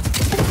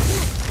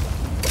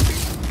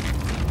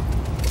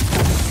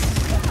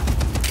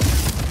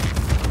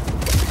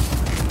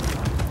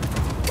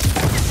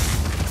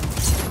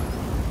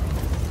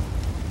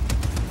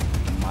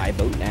 My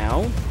boat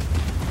now.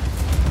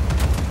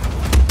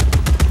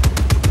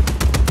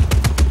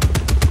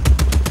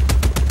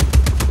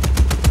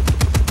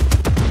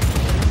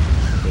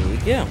 There you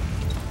go.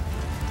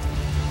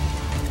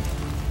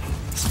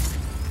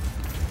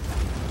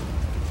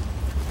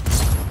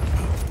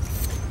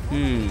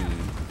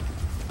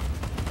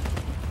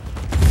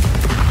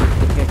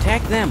 Okay,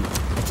 attack them.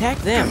 Attack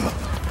them.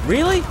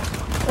 Really?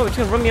 Oh, it's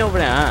gonna run me over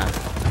now,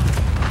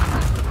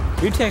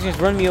 huh? Your attacks just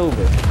run me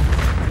over.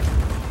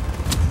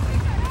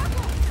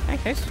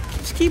 Okay,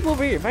 just keep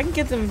over here. If I can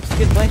get them to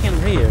get Blackhand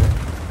over here,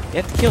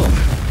 you have to kill him.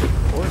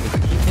 Or just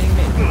keep hitting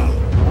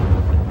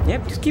me.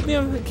 Yep, just keep me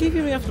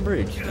off the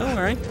bridge. Don't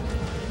worry.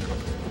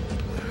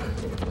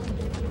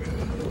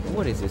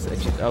 What is this?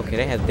 Okay,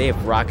 they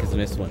have rockets in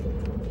this one.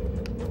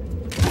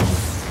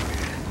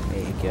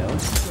 There you go.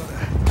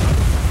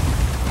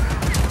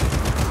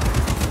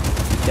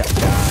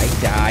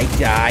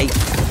 Die.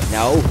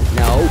 No.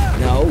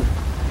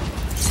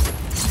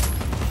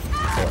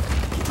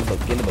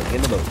 Get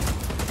in the boat.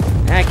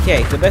 Okay,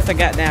 so the best I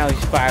got now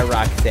is fire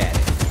rockets at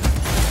it.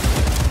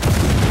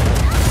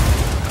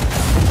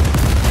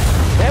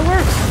 That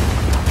works.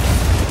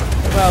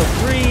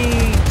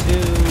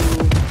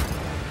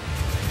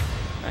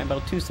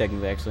 About 2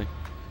 seconds actually.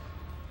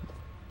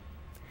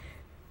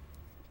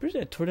 Pretty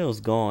sure that tornado's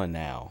gone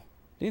now.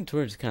 I think the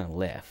tornado just kind of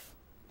left.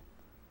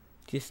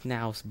 Just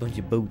now, it's a bunch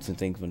of boats and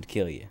things want to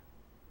kill you.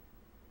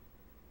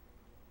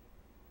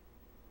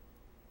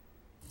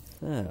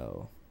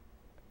 So.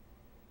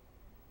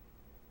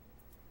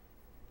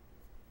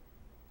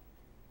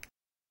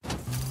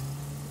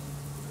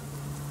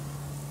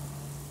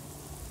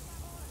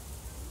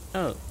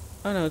 Oh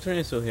no, the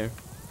tornado's still here.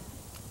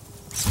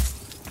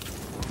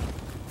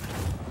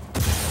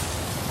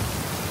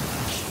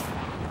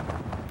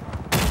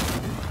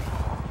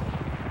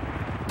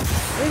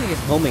 I think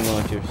it's homing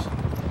launchers.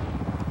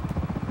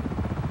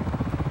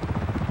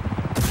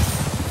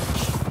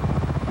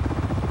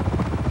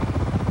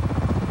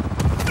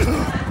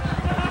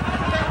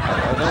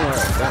 Oh, don't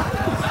worry.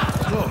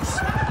 Close.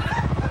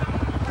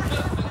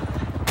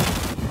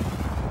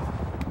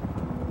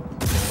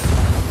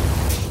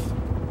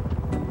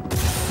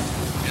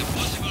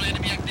 Possible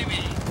enemy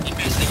activity.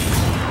 Investigate.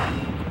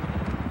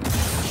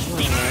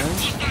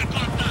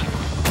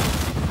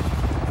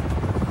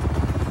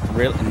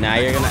 Really? Now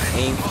you're gonna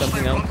aim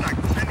something else?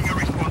 Sending a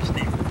response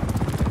team.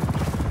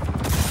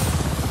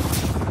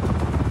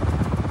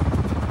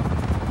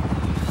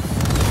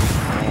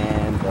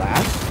 And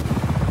blast.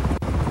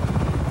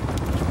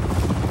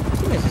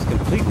 This is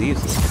completely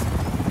useless.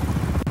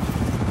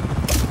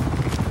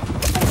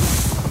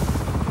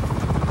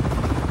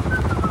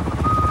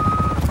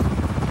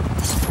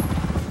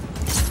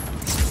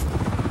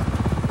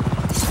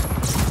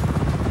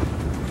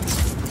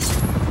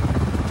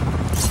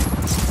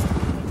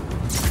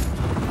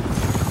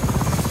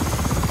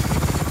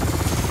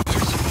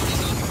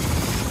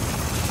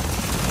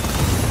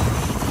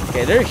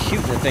 Okay, they're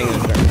shooting the thing in the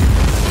front.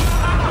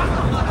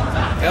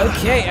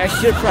 Okay, I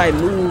should probably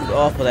move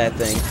off of that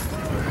thing.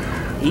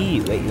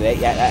 Wait,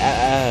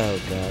 oh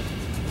god.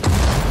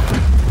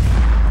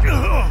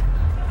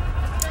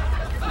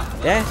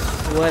 That's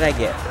what I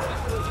get.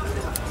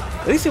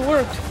 At least it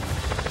worked.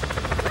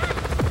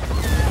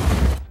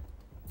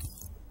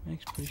 I'm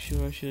pretty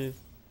sure I should have.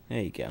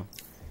 There you go.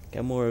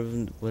 Got more of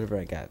whatever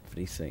I got for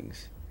these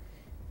things.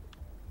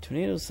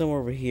 Tornado's somewhere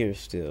over here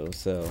still,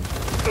 so.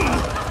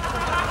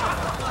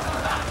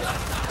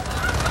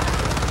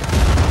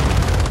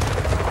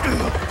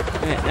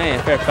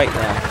 Yeah, fair fight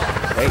now.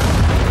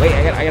 Wait,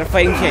 I got a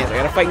fighting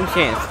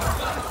chance.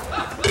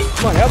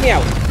 Come on, help me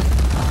out.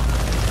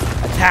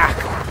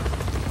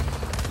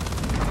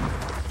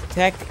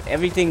 Attack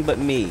everything but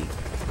me.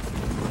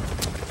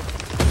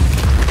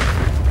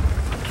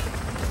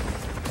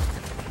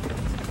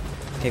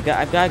 Okay,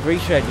 I've got a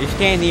great strategy. Just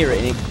stand near it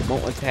and it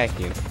won't attack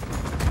you.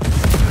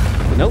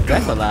 Nope,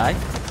 that's a lie.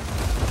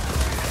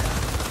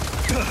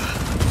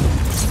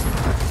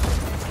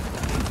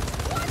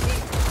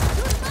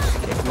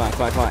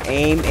 Come on.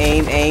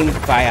 Aim,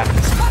 fire.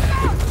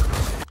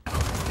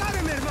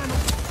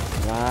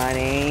 Come on,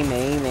 aim.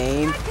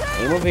 Aim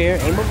over here.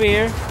 Aim for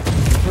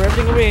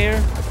everything over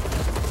here.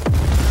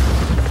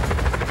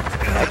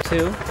 That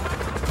too.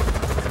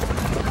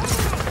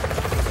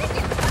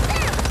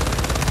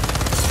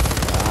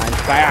 Come on,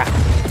 fire.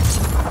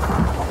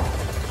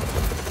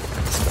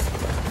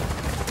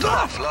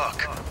 Tough luck.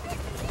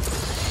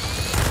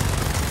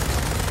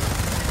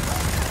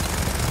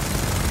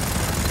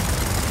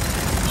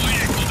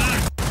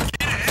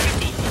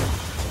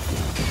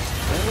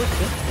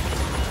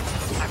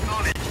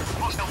 Acknowledged.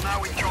 Hostile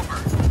now in chopper.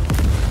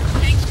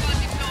 Tank squad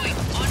deployed.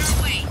 On our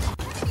way.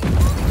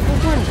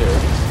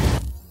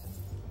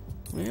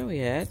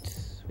 that.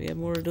 We have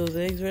more of those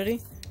eggs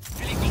ready.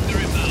 Helicopter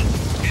inbound.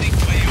 Heading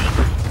for you.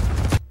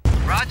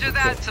 Roger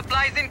that.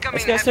 Supplies incoming.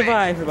 Just gotta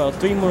survive for about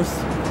 1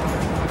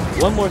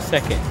 more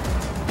second.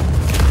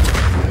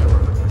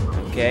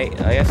 Okay,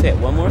 like I said,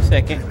 1 more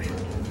second.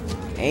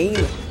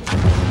 Aim.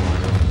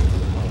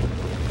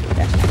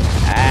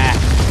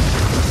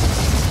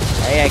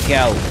 There you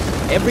go.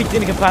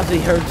 Everything that can possibly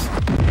hurt,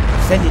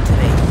 send it to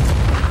me.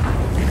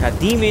 I got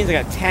demons, I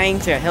got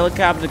tanks, I got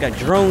helicopters, I got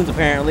drones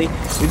apparently.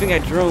 We even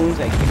got drones.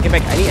 I can get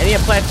back. I need a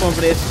platform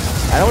for this.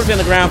 I don't want to be on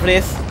the ground for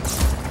this.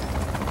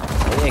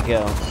 There you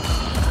go.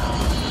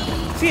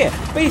 So yeah,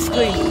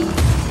 basically,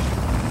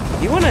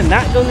 you want to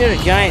not go near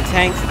the giant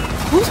tanks.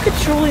 Who's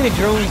controlling the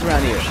drones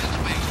around here?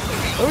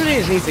 Whoever it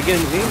is needs to get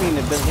in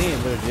the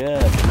better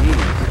job.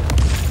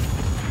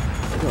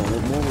 They're doing a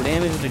little more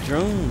damage with the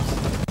drones.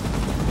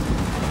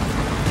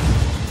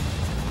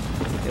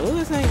 Hey, look at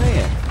this thing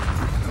here.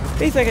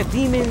 Basically, I got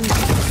demons,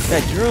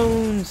 got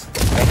drones,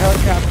 got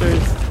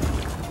helicopters.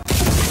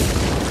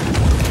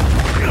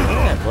 Look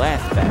at that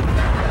blast back.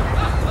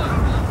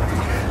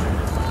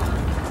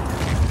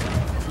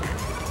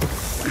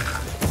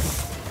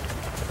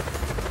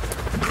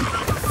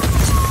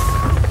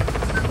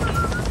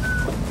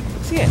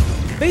 So yeah,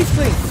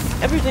 basically,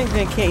 everything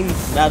that came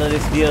out of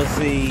this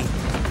DLC,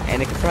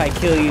 and it could probably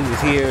kill you,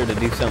 is here to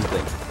do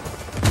something.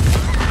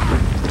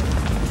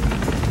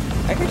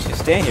 I guess you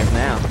stand here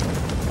now.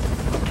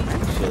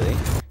 Actually,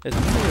 there's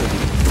more of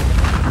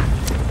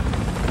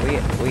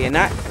these. Were you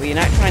not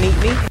trying to eat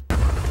me?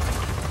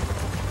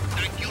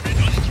 Tank unit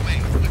on its way.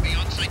 We'll be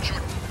on site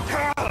shortly.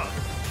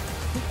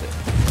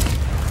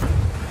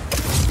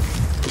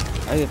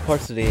 I get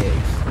parts of the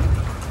eggs.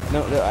 No,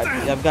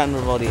 I've gotten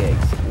rid of all the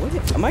eggs. What?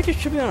 Am I just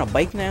tripping on a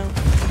bike now?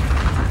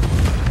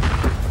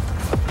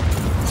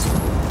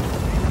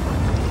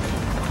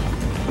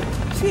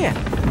 So yeah,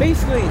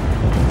 basically,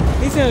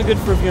 these things are good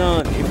for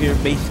if you're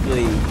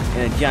basically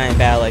in a giant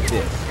battle like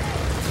this.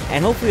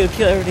 And hopefully it'll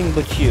kill everything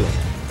but you.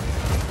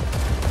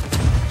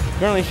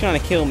 Currently it's trying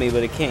to kill me,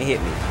 but it can't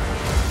hit me.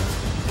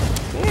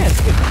 Yeah,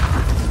 it's good.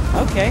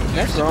 Okay,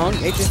 that's wrong.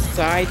 It just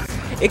decides.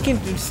 It can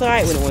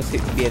decide when it wants to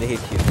be able to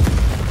hit you.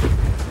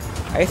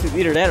 I guess it's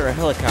either that or a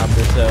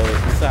helicopter, so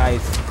it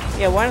decides.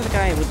 Yeah, why does the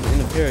guy in a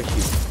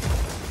parachute?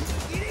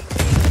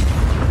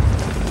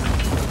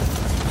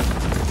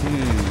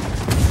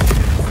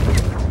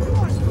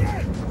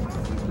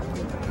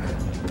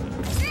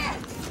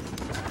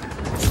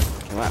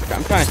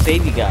 I'm trying to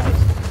save you guys.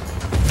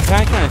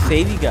 I'm trying to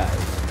save you guys.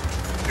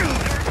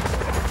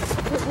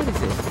 What is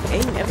this?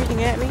 Aiming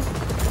everything at me?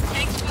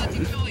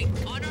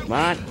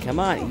 Come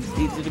on.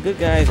 These are the good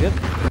guys. Yep.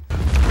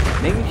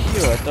 Making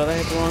sure. I thought I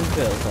had the wrong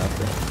pills out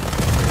there.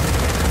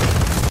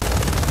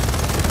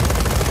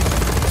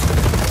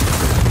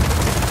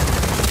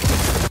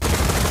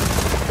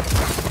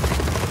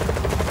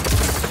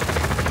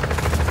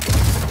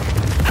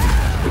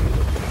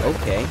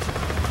 Okay.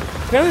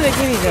 Apparently they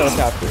give me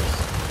helicopters.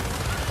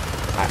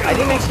 I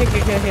didn't actually get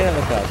hit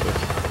helicopters.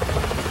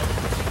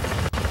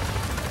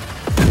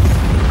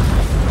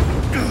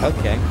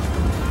 Okay.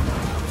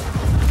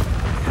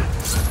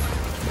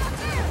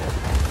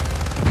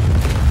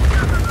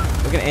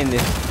 We're gonna end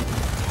this.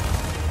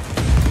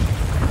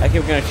 Okay,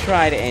 we're gonna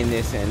try to end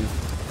this and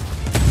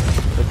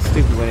look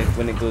stupid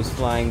when it goes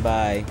flying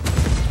by.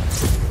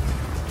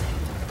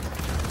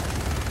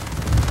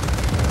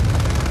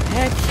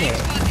 Okay.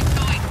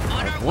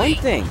 One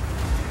thing.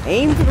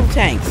 Aim for the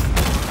tanks.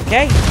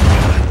 Okay?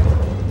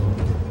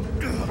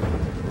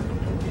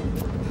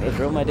 They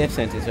throw my death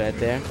sentence right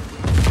there.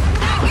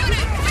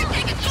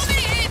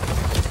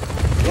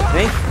 You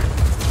think?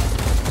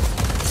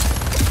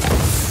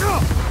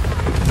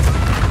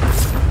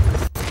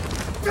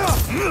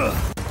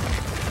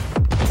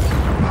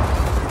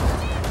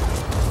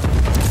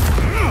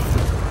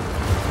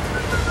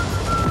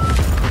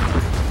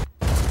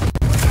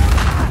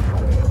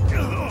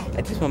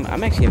 At this moment,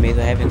 I'm actually amazed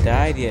I haven't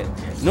died yet.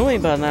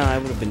 Knowing by now I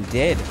would have been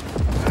dead.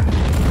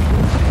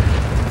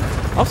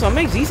 Also, it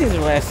makes these things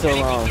last so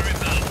long.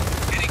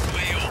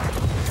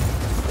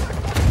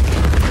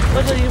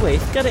 But anyway,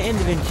 it's gotta end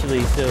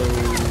eventually, so...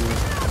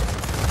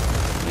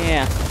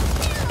 yeah.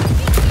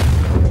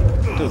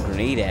 Throw a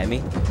grenade at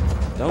me.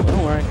 Don't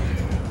worry.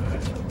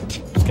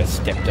 Just got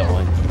stepped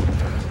on.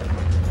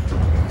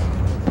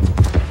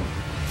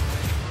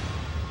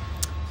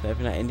 So if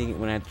you're not ending it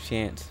when I have a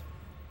chance,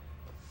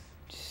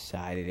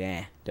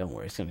 decided, don't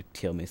worry, it's gonna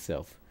kill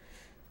myself.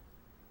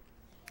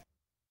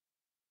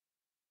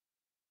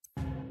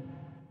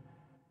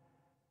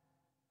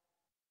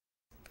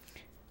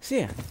 So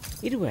yeah,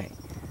 either way,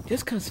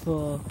 just cause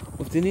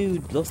with the new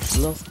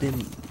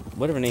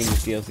whatever name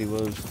this DLC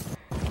was.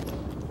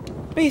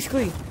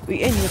 Basically,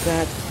 we end with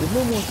that. There's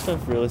no more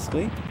stuff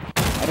realistically.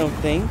 I don't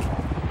think.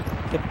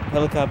 Except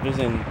helicopters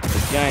and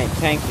the giant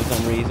tanks for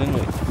some reason,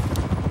 which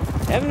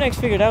I haven't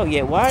actually figured out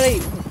yet. Why are they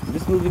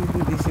just moving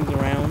these things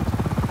around?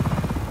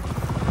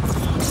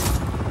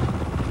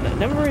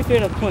 Never really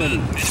figured out the point of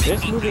these. They're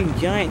just moving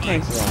giant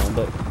tanks around,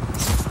 but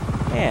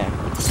yeah.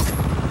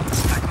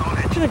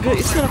 kind of good.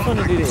 It's kind of fun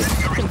to do this.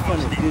 It's kind of fun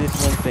to do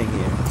this one thing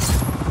here.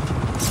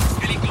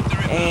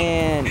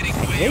 And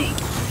activate,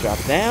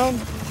 drop down.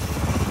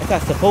 That's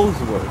not supposed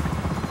to work.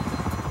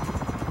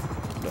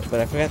 But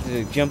I forgot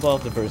to jump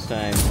off the first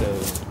time, so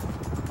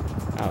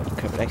oh,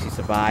 it actually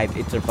survived.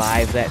 It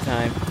survived that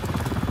time.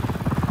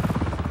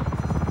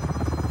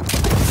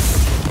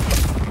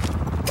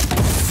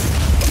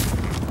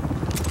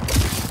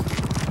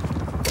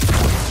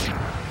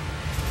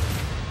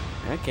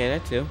 Okay,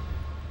 that too.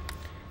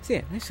 So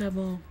yeah, nice have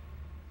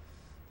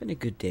been a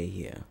good day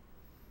here.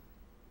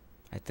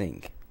 I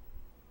think.